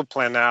we also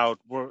plan out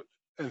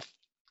and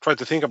try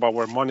to think about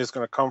where money is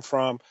going to come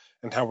from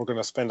and how we're going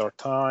to spend our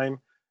time.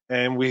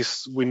 And we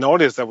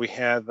noticed that we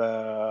had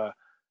kind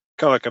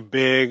of like a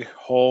big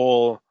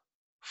hole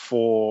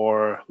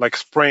for like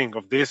spring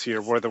of this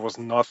year where there was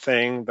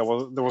nothing, there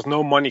was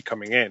no money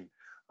coming in.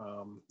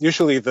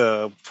 Usually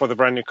for the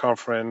brand new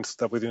conference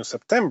that we do in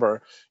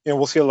September,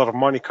 we'll see a lot of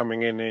money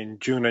coming in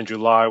June and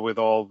July with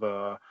all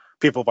the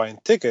people buying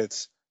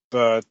tickets,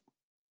 but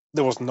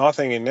there was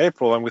nothing in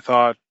April, and we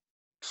thought,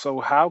 so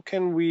how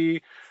can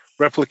we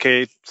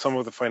replicate some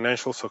of the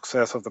financial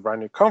success of the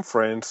brand new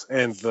conference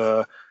and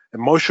the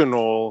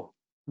emotional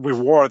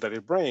reward that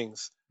it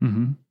brings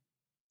Mm-hmm.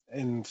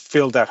 and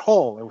fill that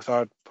hole. And we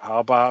thought, how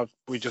about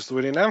we just do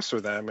it in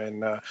Amsterdam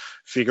and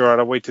figure out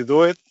a way to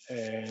do it?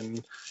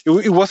 And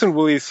it wasn't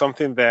really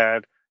something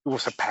that it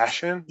was a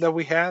passion that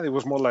we had. It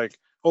was more like,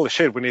 holy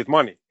shit, we need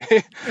money.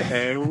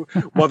 And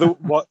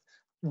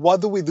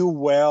what do we do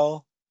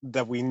well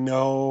that we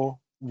know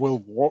will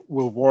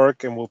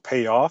work and will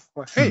pay off?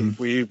 Like, hey,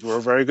 Mm-hmm. we're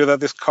very good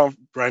at this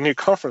brand new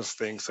conference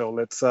thing, so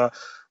let's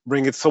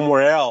bring it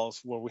somewhere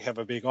else where we have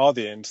a big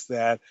audience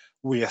that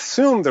we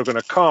assume they're going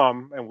to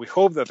come and we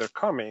hope that they're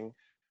coming,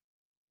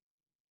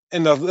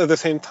 and at the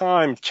same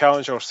time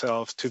challenge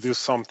ourselves to do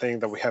something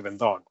that we haven't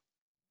done,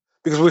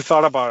 because we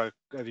thought about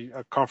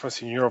a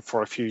conference in Europe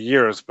for a few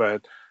years,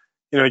 but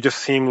it just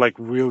seemed like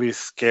really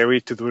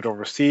scary to do it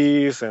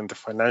overseas, and the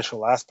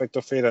financial aspect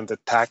of it and the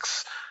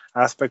tax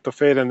aspect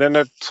of it. And then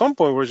at some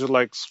point we're just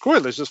like, screw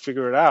it, let's just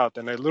figure it out.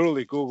 And I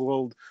literally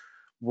Googled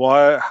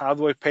how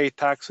do I pay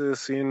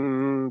taxes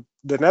in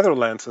the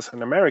Netherlands as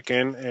an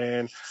American,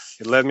 and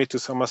it led me to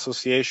some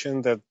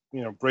association that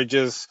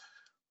bridges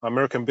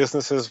American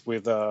businesses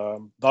with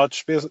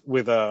Dutch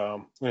with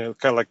kind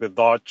of like the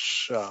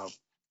Dutch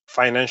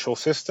financial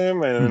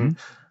system. And Mm-hmm.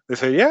 they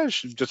say, yeah, you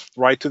should just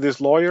write to these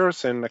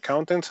lawyers and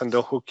accountants, and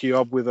they'll hook you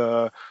up with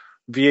a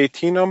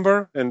VAT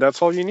number, and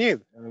that's all you need.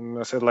 And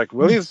I said, like,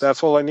 really, Nice.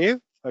 that's all I need?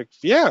 Like,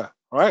 yeah,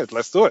 all right,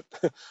 let's do it.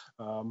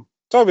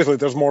 So obviously,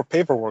 there's more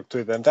paperwork to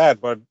it than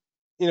that, but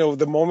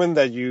the moment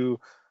that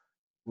you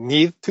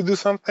need to do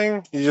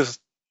something, you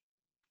just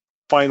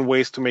find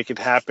ways to make it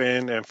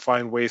happen and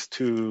find ways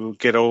to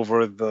get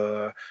over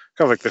the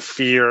kind of like the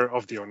fear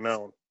of the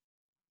unknown.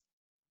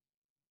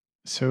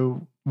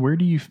 So, where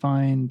do you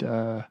find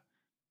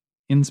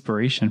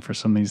inspiration for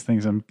some of these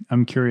things?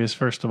 I'm curious,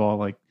 first of all,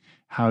 like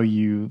how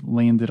you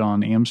landed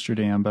on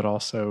Amsterdam, but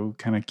also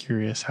kind of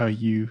curious how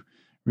you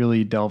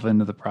really delve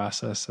into the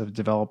process of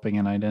developing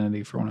an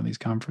identity for one of these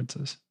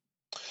conferences.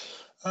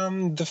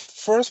 The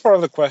first part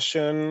of the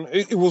question,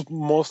 it was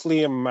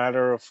mostly a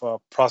matter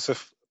of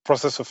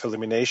process of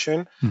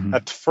elimination. Mm-hmm.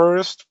 At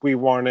first, we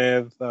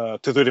wanted to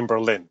do it in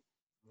Berlin,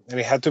 and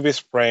it had to be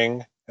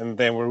spring. And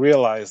then we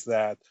realized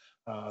that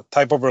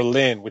Typo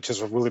Berlin, which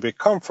is a really big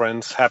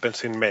conference,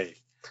 happens in May.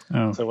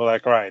 Oh, So we're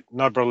like, all right,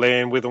 not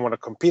Berlin. We don't want to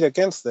compete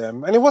against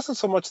them. And it wasn't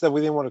so much that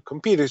we didn't want to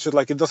compete. It's just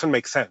like it doesn't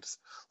make sense.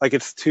 Like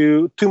it's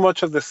too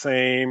much of the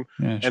same,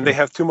 yeah, and they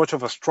sure. have too much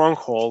of a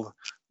stronghold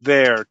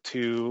there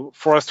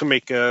for us to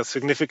make a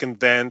significant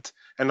dent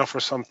and offer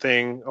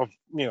something of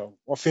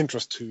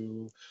interest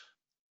to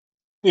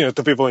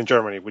people in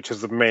Germany, which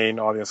is the main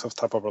audience of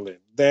Typo Berlin.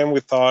 Then we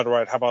thought,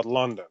 right, how about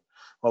London?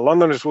 Well,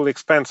 London is really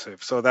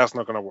expensive, so that's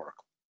not going to work.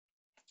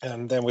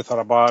 And then we thought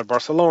about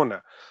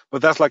Barcelona,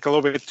 but that's like a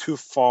little bit too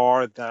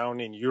far down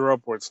in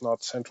Europe where it's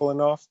not central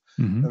enough.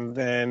 Mm-hmm. And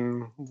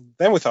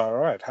then we thought, all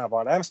right, how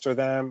about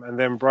Amsterdam? And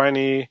then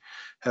Bryony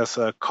has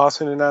a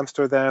cousin in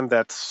Amsterdam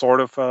that's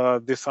sort of a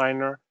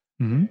designer.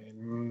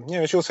 Mm-hmm.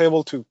 And, she was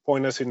able to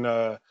point us in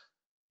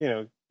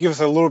give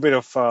us a little bit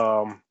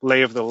of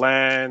lay of the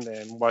land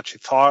and what she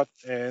thought.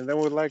 And then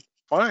we're like,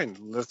 fine,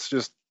 let's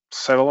just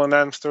settle in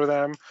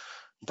Amsterdam.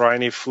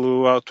 Bryony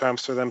flew out to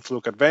Amsterdam to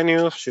look at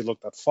venues. She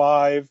looked at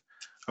 5.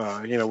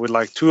 We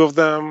liked 2 of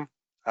them.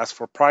 Asked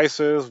for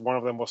prices. One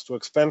of them was too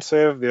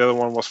expensive. The other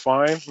one was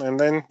fine. And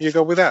then you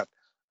go with that.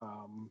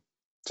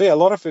 So yeah, a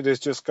lot of it is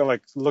just kind of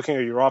like looking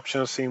at your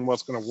options, seeing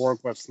what's going to work,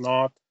 what's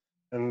not,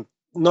 and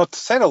not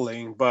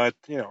settling, but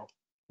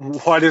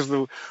what is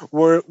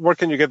where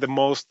can you get the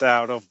most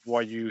out of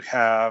what you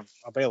have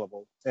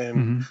available? And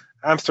Mm-hmm.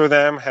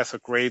 Amsterdam has a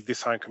great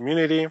design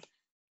community.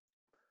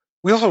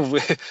 We also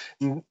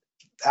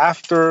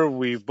after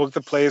we booked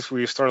the place,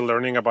 we started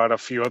learning about a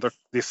few other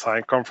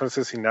design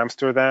conferences in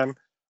Amsterdam.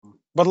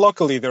 But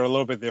luckily, they're a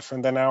little bit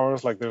different than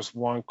ours. Like there's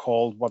one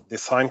called What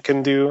Design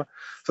Can Do.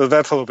 So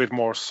that's a little bit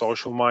more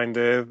social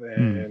minded.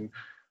 Mm. And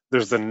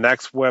there's the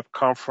Next Web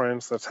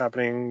conference that's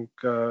happening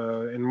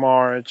in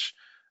March.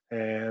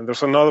 And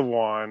there's another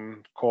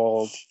one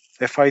called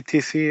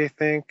FITC, I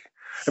think.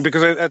 And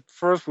because at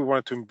first we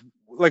wanted to,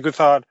 like we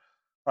thought,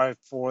 right,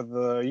 for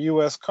the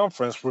US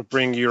conference, we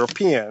bring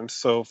Europeans.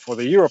 So for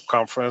the Europe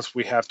conference,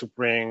 we have to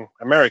bring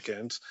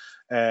Americans.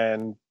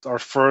 And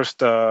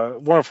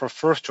one of our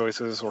first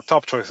choices or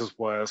top choices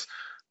was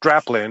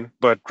Draplin,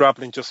 but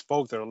Draplin just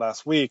spoke there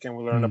last week, and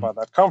we learned Mm. about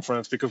that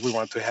conference because we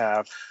wanted to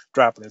have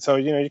Draplin. So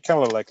you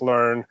kind of like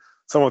learn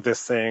some of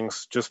these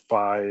things just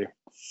by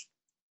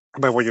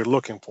what you're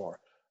looking for.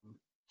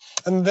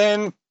 And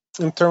then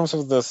in terms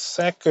of the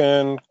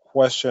second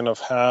question of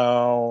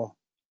how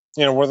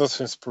where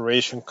does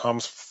inspiration come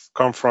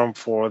from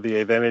for the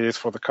identities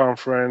for the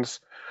conference,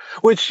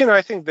 which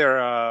I think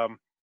they're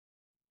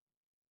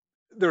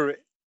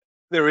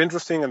they're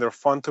interesting and they're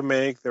fun to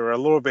make. They're a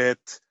little bit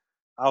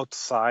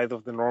outside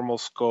of the normal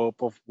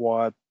scope of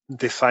what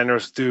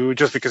designers do,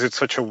 just because it's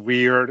such a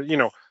weird,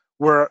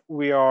 where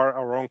we are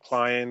our own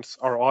clients,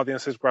 our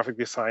audience is graphic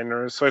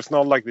designers, so it's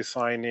not like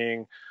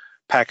designing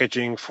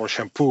packaging for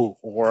shampoo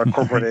or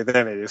corporate Right.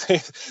 identities.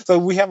 So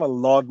we have a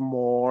lot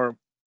more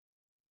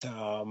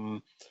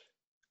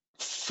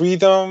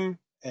freedom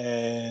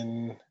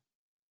and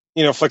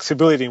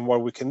flexibility in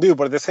what we can do.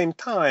 But at the same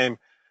time,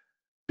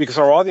 because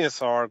our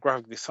audience are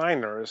graphic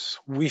designers,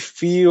 we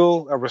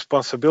feel a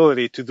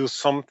responsibility to do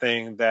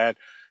something that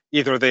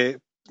either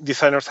the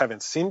designers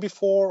haven't seen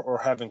before or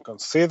haven't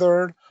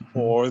considered,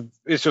 or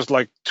it's just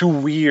like too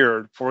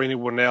weird for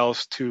anyone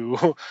else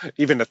to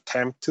even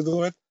attempt to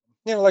do it.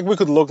 Like we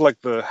could look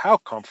like the How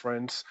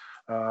conference,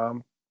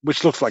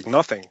 which looks like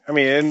nothing. I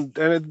mean,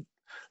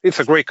 it's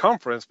a great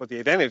conference, but the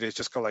identity is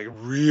just kind of like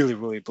really,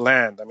 really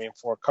bland. I mean,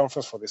 for a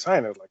conference for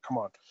designers, like, come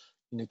on,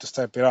 you need to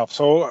step it up.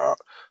 So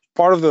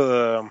part of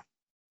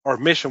our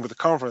mission with the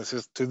conference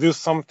is to do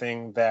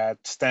something that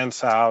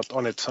stands out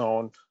on its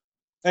own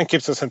and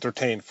keeps us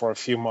entertained for a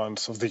few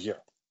months of the year.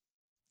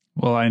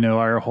 Well, I know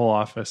our whole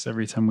office,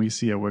 every time we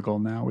see a Wiggle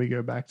now, we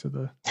go back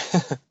to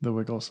the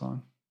Wiggle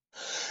song.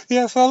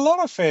 Yeah, so a lot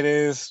of it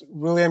is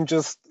really, I'm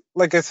just,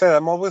 like I said,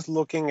 I'm always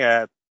looking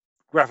at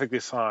graphic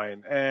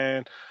design,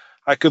 and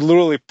I could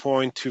literally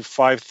point to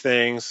 5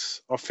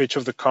 things of each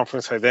of the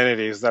conference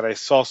identities that I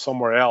saw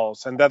somewhere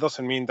else. And that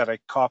doesn't mean that I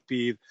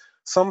copied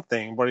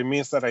something, but it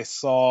means that I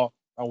saw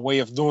a way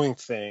of doing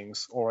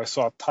things, or I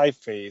saw a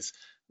typeface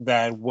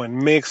that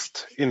when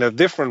mixed in a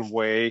different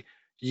way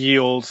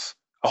yields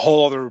a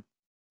whole other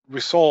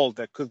result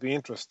that could be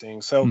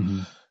interesting. So,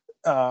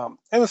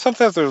 and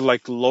sometimes there's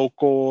like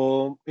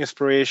local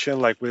inspiration,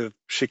 like with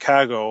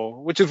Chicago,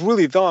 which is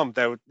really dumb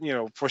that,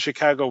 for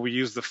Chicago, we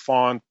use the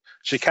font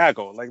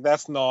Chicago. Like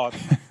that's not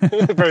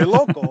very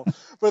local,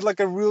 but like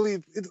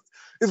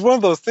it's one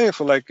of those things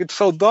where like, it's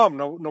so dumb.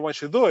 No one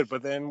should do it.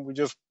 But then we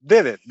just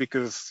did it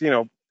because,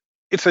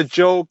 it's a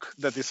joke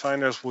that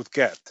designers would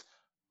get.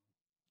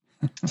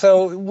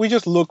 So we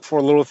just look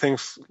for little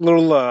things,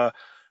 little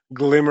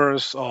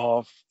glimmers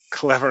of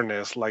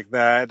cleverness like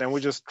that, and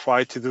we just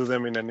try to do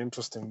them in an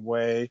interesting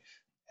way.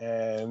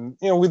 And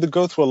we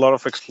go through a lot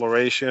of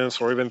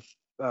explorations or even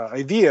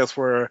ideas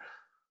where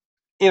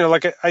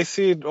like I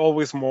see it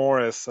always more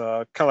as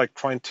kind of like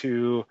trying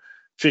to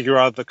figure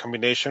out the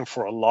combination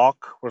for a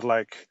lock, where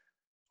like,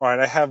 all right,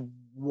 I have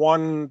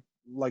one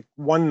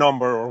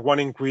number or one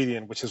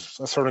ingredient, which is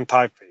a certain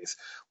typeface.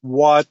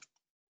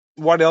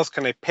 What else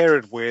can I pair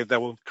it with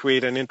that will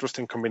create an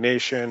interesting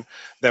combination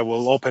that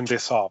will open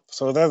this up?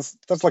 So that's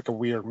like a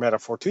weird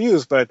metaphor to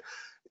use, but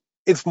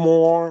it's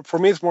more, for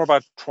me, it's more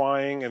about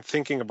trying and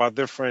thinking about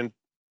different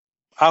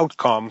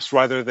outcomes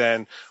rather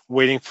than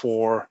waiting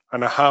for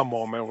an aha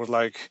moment where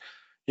like,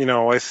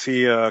 I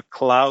see a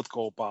cloud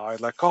go by,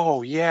 like,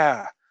 oh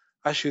yeah,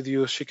 I should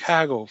use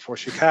Chicago for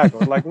Chicago.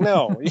 Like,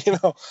 no,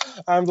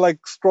 I'm like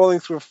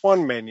scrolling through a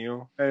fun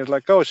menu and it's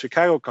like, oh,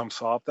 Chicago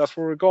comes up. That's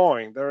where we're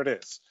going. There it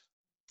is.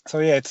 So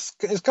yeah, it's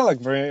kind of like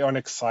very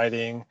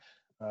unexciting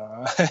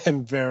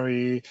and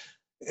very.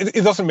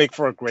 It doesn't make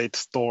for a great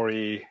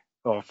story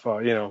of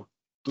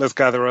let's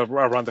gather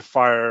around the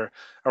fire,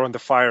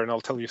 and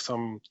I'll tell you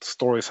some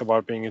stories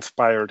about being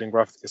inspired in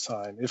graphic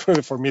design. It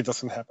really, for me, it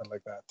doesn't happen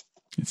like that.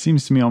 It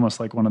seems to me almost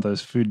like one of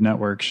those Food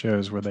Network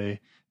shows where they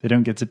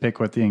don't get to pick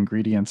what the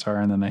ingredients are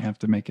and then they have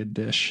to make a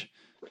dish.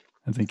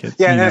 I think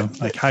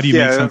like how do you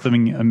make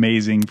something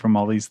amazing from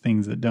all these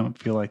things that don't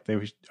feel like they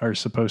are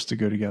supposed to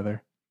go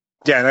together?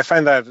 Yeah, and I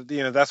find that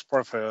that's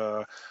part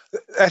of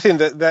I think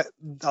that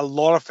a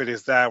lot of it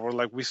is that we're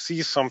like, we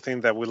see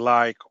something that we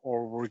like,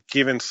 or we're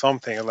given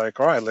something like,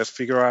 all right, let's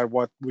figure out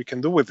what we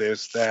can do with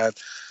this that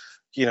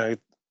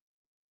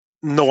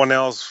no one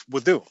else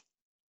would do.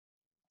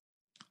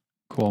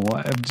 Cool.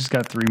 Well, I've just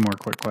got 3 more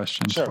quick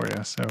questions Sure. for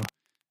you. So,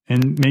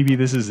 and maybe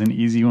this is an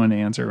easy one to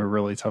answer, a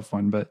really tough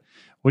one, but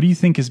what do you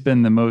think has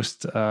been the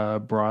most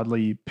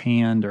broadly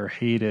panned or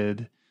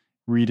hated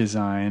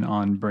redesign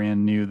on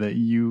brand new that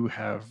you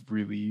have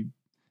really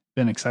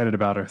been excited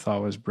about or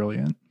thought was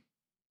brilliant?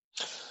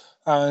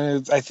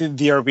 I think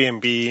the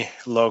Airbnb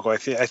logo. I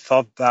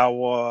thought that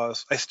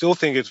was. I still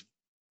think it's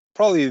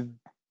probably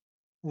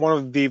one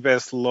of the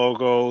best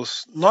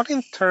logos, not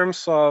in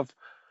terms of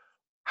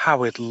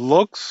how it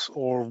looks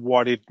or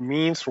what it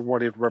means or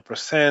what it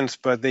represents,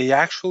 but they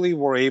actually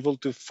were able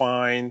to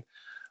find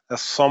a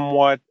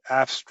somewhat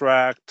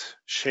abstract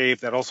shape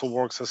that also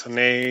works as an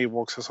A,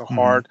 works as a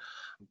heart.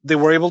 They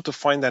were able to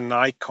find an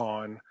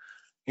icon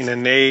in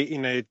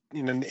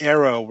an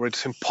era where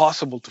it's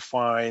impossible to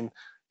find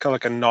kind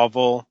of like a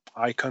novel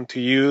icon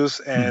to use.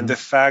 And the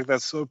fact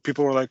that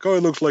people were like, oh,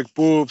 it looks like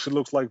boobs, it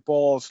looks like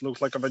balls, it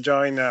looks like a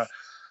vagina.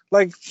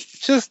 Like,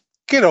 just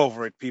get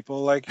over it,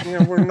 people. Like,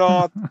 we're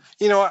not,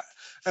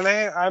 and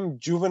I'm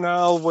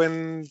juvenile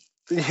when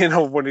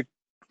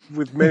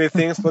with many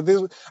things, but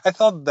I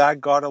thought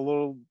that got a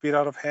little bit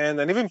out of hand.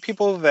 And even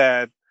people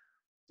that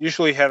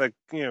usually had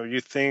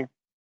you think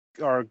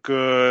are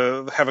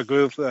good, have a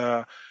good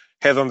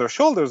head on their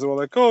shoulders, they were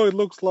like, oh, it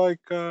looks like,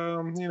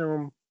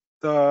 the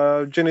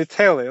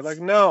genitalia. Like,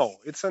 no,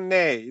 it's an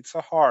A, it's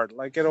a heart.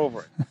 Like, get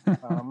over it.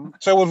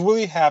 So I was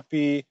really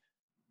happy.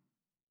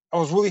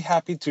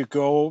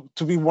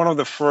 To be one of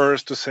the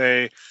first to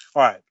say,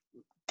 all right,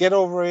 get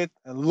over it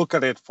and look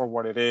at it for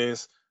what it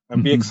is.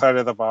 and be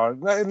excited about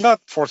it.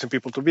 Not forcing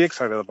people to be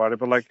excited about it,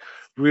 but like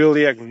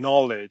really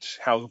acknowledge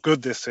how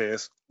good this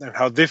is and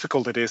how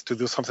difficult it is to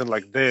do something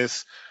like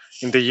this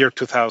in the year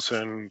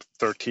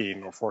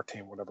 2013 or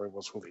 14, whenever it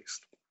was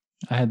released.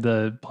 I had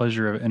the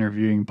pleasure of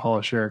interviewing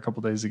Paula Scher a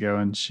couple days ago,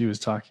 and she was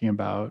talking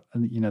about,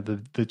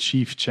 the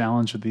chief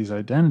challenge with these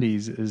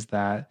identities is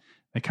that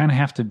they kind of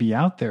have to be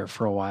out there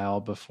for a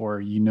while before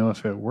you know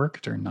if it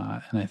worked or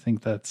not. And I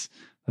think that's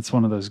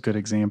one of those good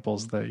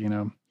examples that,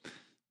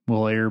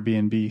 will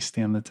Airbnb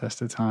stand the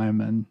test of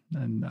time?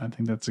 And I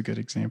think that's a good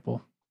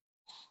example.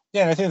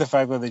 Yeah, and I think the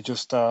fact that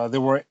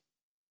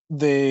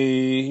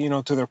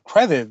to their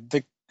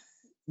credit,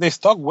 they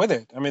stuck with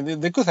it. I mean,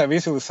 they could have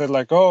easily said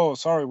like, "Oh,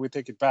 sorry, we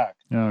take it back."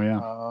 Oh yeah,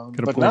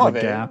 could have pulled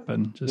the gap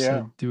and just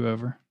said do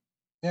over.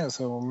 Yeah,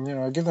 so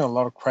I give them a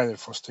lot of credit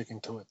for sticking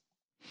to it.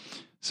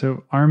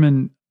 So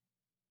Armin,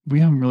 we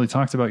haven't really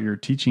talked about your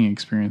teaching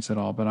experience at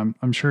all, but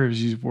I'm sure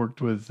as you've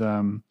worked with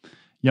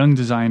young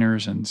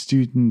designers and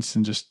students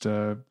and just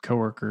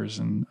coworkers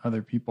and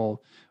other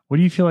people, what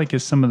do you feel like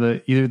is some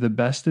of either the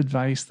best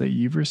advice that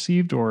you've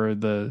received or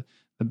the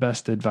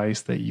best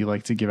advice that you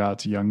like to give out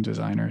to young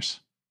designers?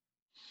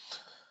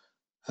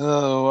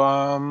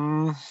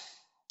 Oh,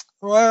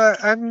 well,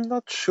 I'm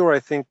not sure. I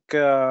think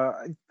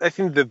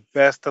the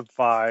best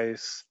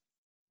advice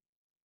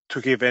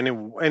to give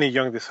any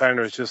young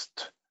designer is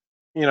just,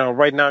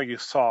 right now you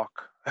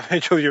suck.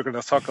 Eventually you're going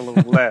to suck a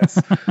little less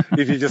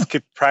if you just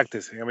keep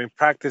practicing. I mean,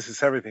 practice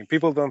is everything.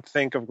 People don't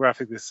think of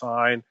graphic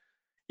design,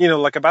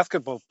 like a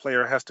basketball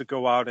player has to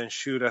go out and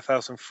shoot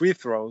 1,000 free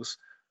throws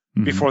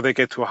before they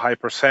get to a high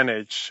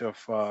percentage of,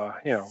 a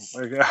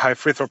high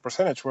free throw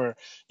percentage where,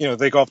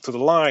 they go up to the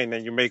line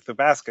and you make the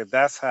basket.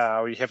 That's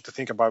how you have to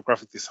think about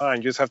graphic design.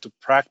 You just have to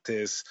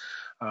practice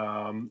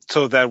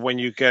so that when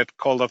you get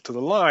called up to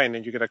the line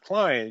and you get a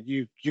client,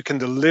 you can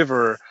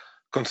deliver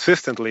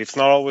consistently. It's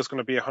not always going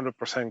to be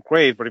 100%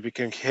 great, but if you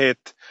can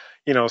hit,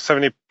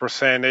 70%,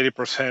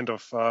 80%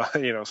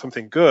 of,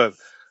 something good,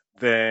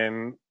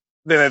 then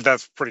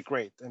that's pretty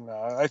great. And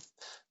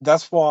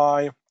that's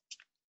why,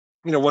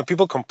 when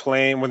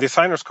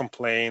designers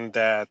complain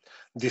that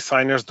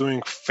designers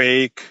doing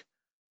fake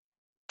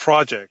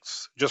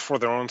projects just for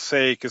their own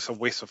sake is a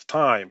waste of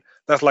time,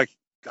 that's like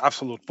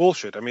absolute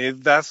bullshit. I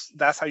mean,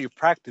 that's how you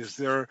practice.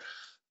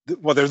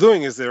 What they're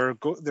doing is they're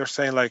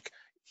saying like,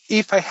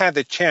 if I had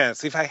the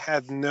chance, if I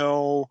had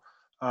no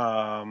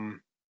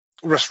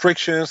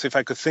restrictions, if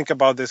I could think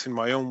about this in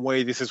my own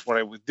way, this is what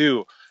I would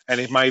do. And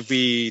it might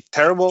be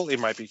terrible, it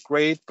might be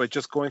great, but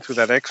just going through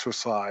that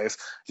exercise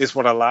is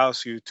what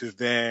allows you to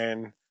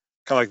then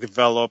kind of like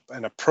develop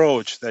an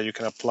approach that you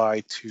can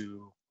apply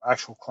to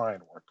actual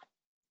client work.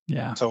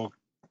 Yeah. So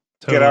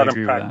totally get out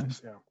and practice.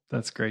 That. Yeah.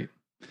 That's great.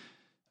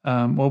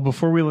 Well,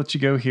 before we let you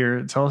go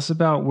here, tell us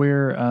about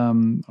where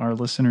our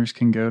listeners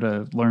can go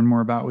to learn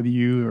more about with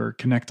you or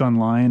connect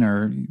online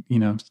or,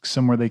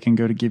 somewhere they can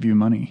go to give you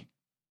money.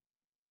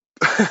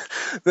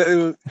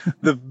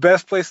 The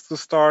best place to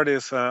start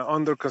is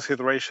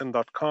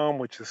underconsideration.com,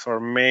 which is our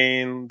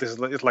main,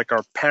 it's like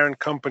our parent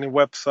company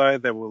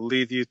website that will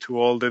lead you to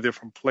all the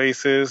different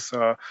places.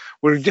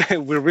 We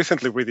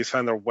recently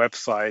redesigned our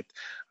website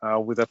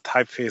with a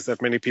typeface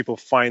that many people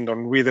find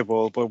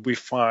unreadable, but we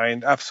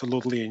find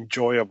absolutely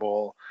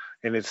enjoyable,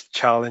 and it's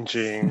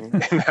challenging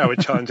in how it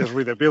challenges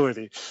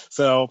readability.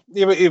 So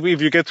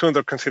if you get to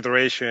under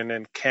consideration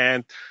and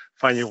can't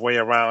find your way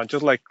around,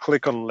 just like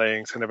click on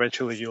links and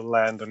eventually you'll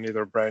land on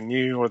either brand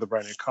new or the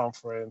brand new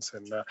conference.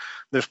 And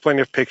there's plenty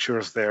of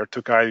pictures there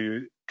to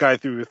guide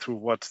you through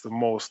what's the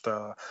most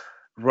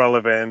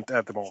relevant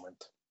at the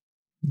moment.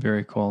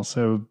 Very cool.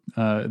 So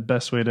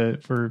best way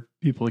for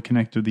people to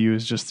connect with you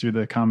is just through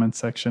the comments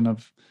section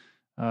of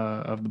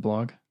the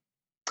blog?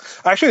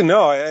 Actually,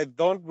 no, I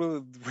don't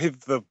really read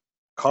the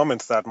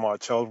comments that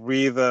much. I'll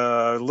read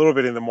a little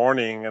bit in the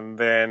morning and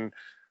then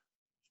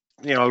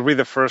I'll read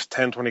the first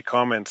 10, 20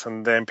 comments,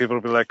 and then people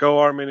will be like, "Oh,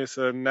 Armin is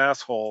an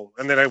asshole,"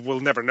 and then I will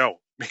never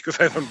know because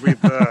I don't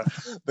read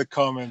the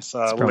comments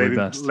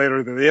later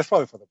in the day. It's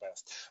probably for the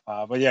best.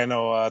 But yeah,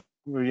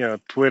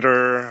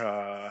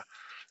 Twitter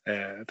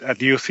at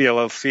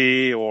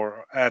UCLLC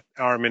or at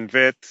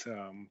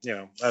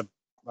ArminVit.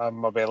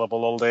 I'm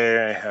available all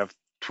day. I have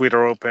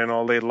Twitter open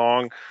all day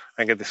long.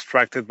 I get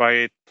distracted by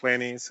it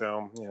plenty,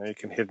 so you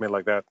can hit me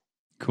like that.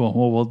 Cool.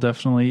 Well, we'll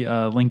definitely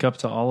link up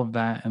to all of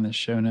that in the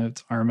show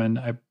notes. Armin,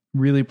 I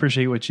really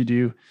appreciate what you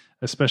do,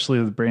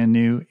 especially with brand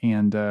new.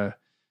 And I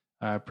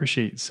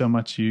appreciate so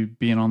much you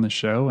being on the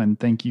show. And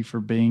thank you for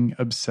being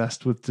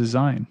obsessed with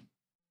design.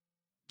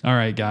 All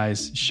right,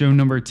 guys. Show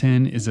number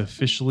 10 is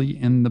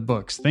officially in the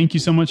books. Thank you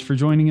so much for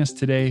joining us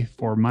today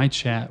for my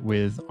chat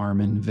with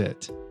Armin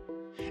Vit.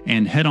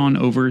 And head on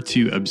over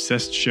to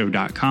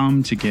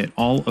obsessedshow.com to get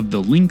all of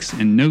the links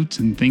and notes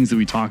and things that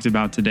we talked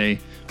about today.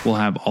 We'll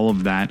have all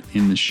of that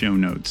in the show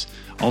notes.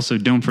 Also,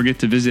 don't forget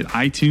to visit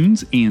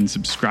iTunes and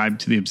subscribe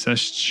to The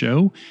Obsessed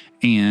Show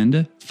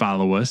and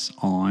follow us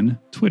on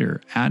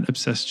Twitter at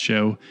Obsessed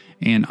Show.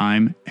 And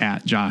I'm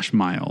at Josh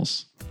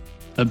Miles.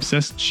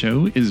 Obsessed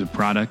Show is a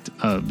product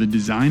of the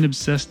Design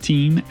Obsessed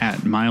team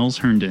at Miles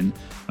Herndon,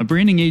 a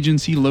branding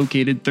agency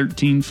located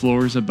 13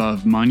 floors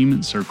above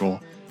Monument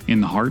Circle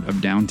in the heart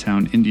of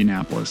downtown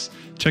Indianapolis.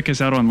 Check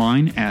us out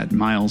online at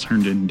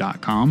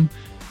milesherndon.com.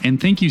 And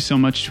thank you so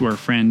much to our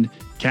friend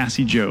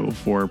Cassie Joe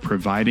for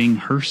providing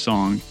her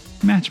song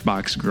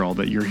Matchbox Girl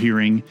that you're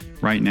hearing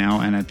right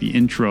now and at the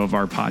intro of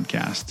our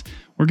podcast.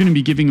 We're going to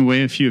be giving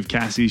away a few of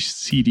Cassie's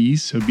CDs,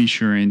 so be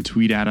sure and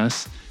tweet at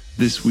us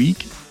this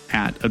week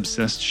at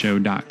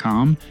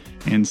obsessedshow.com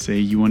and say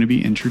you want to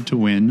be entered to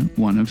win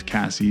one of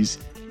Cassie's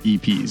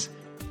EPs.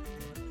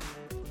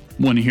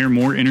 Want to hear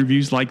more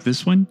interviews like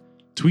this one?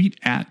 Tweet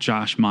at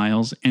Josh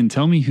Miles and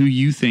tell me who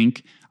you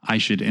think I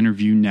should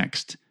interview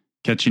next.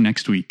 Catch you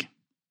next week.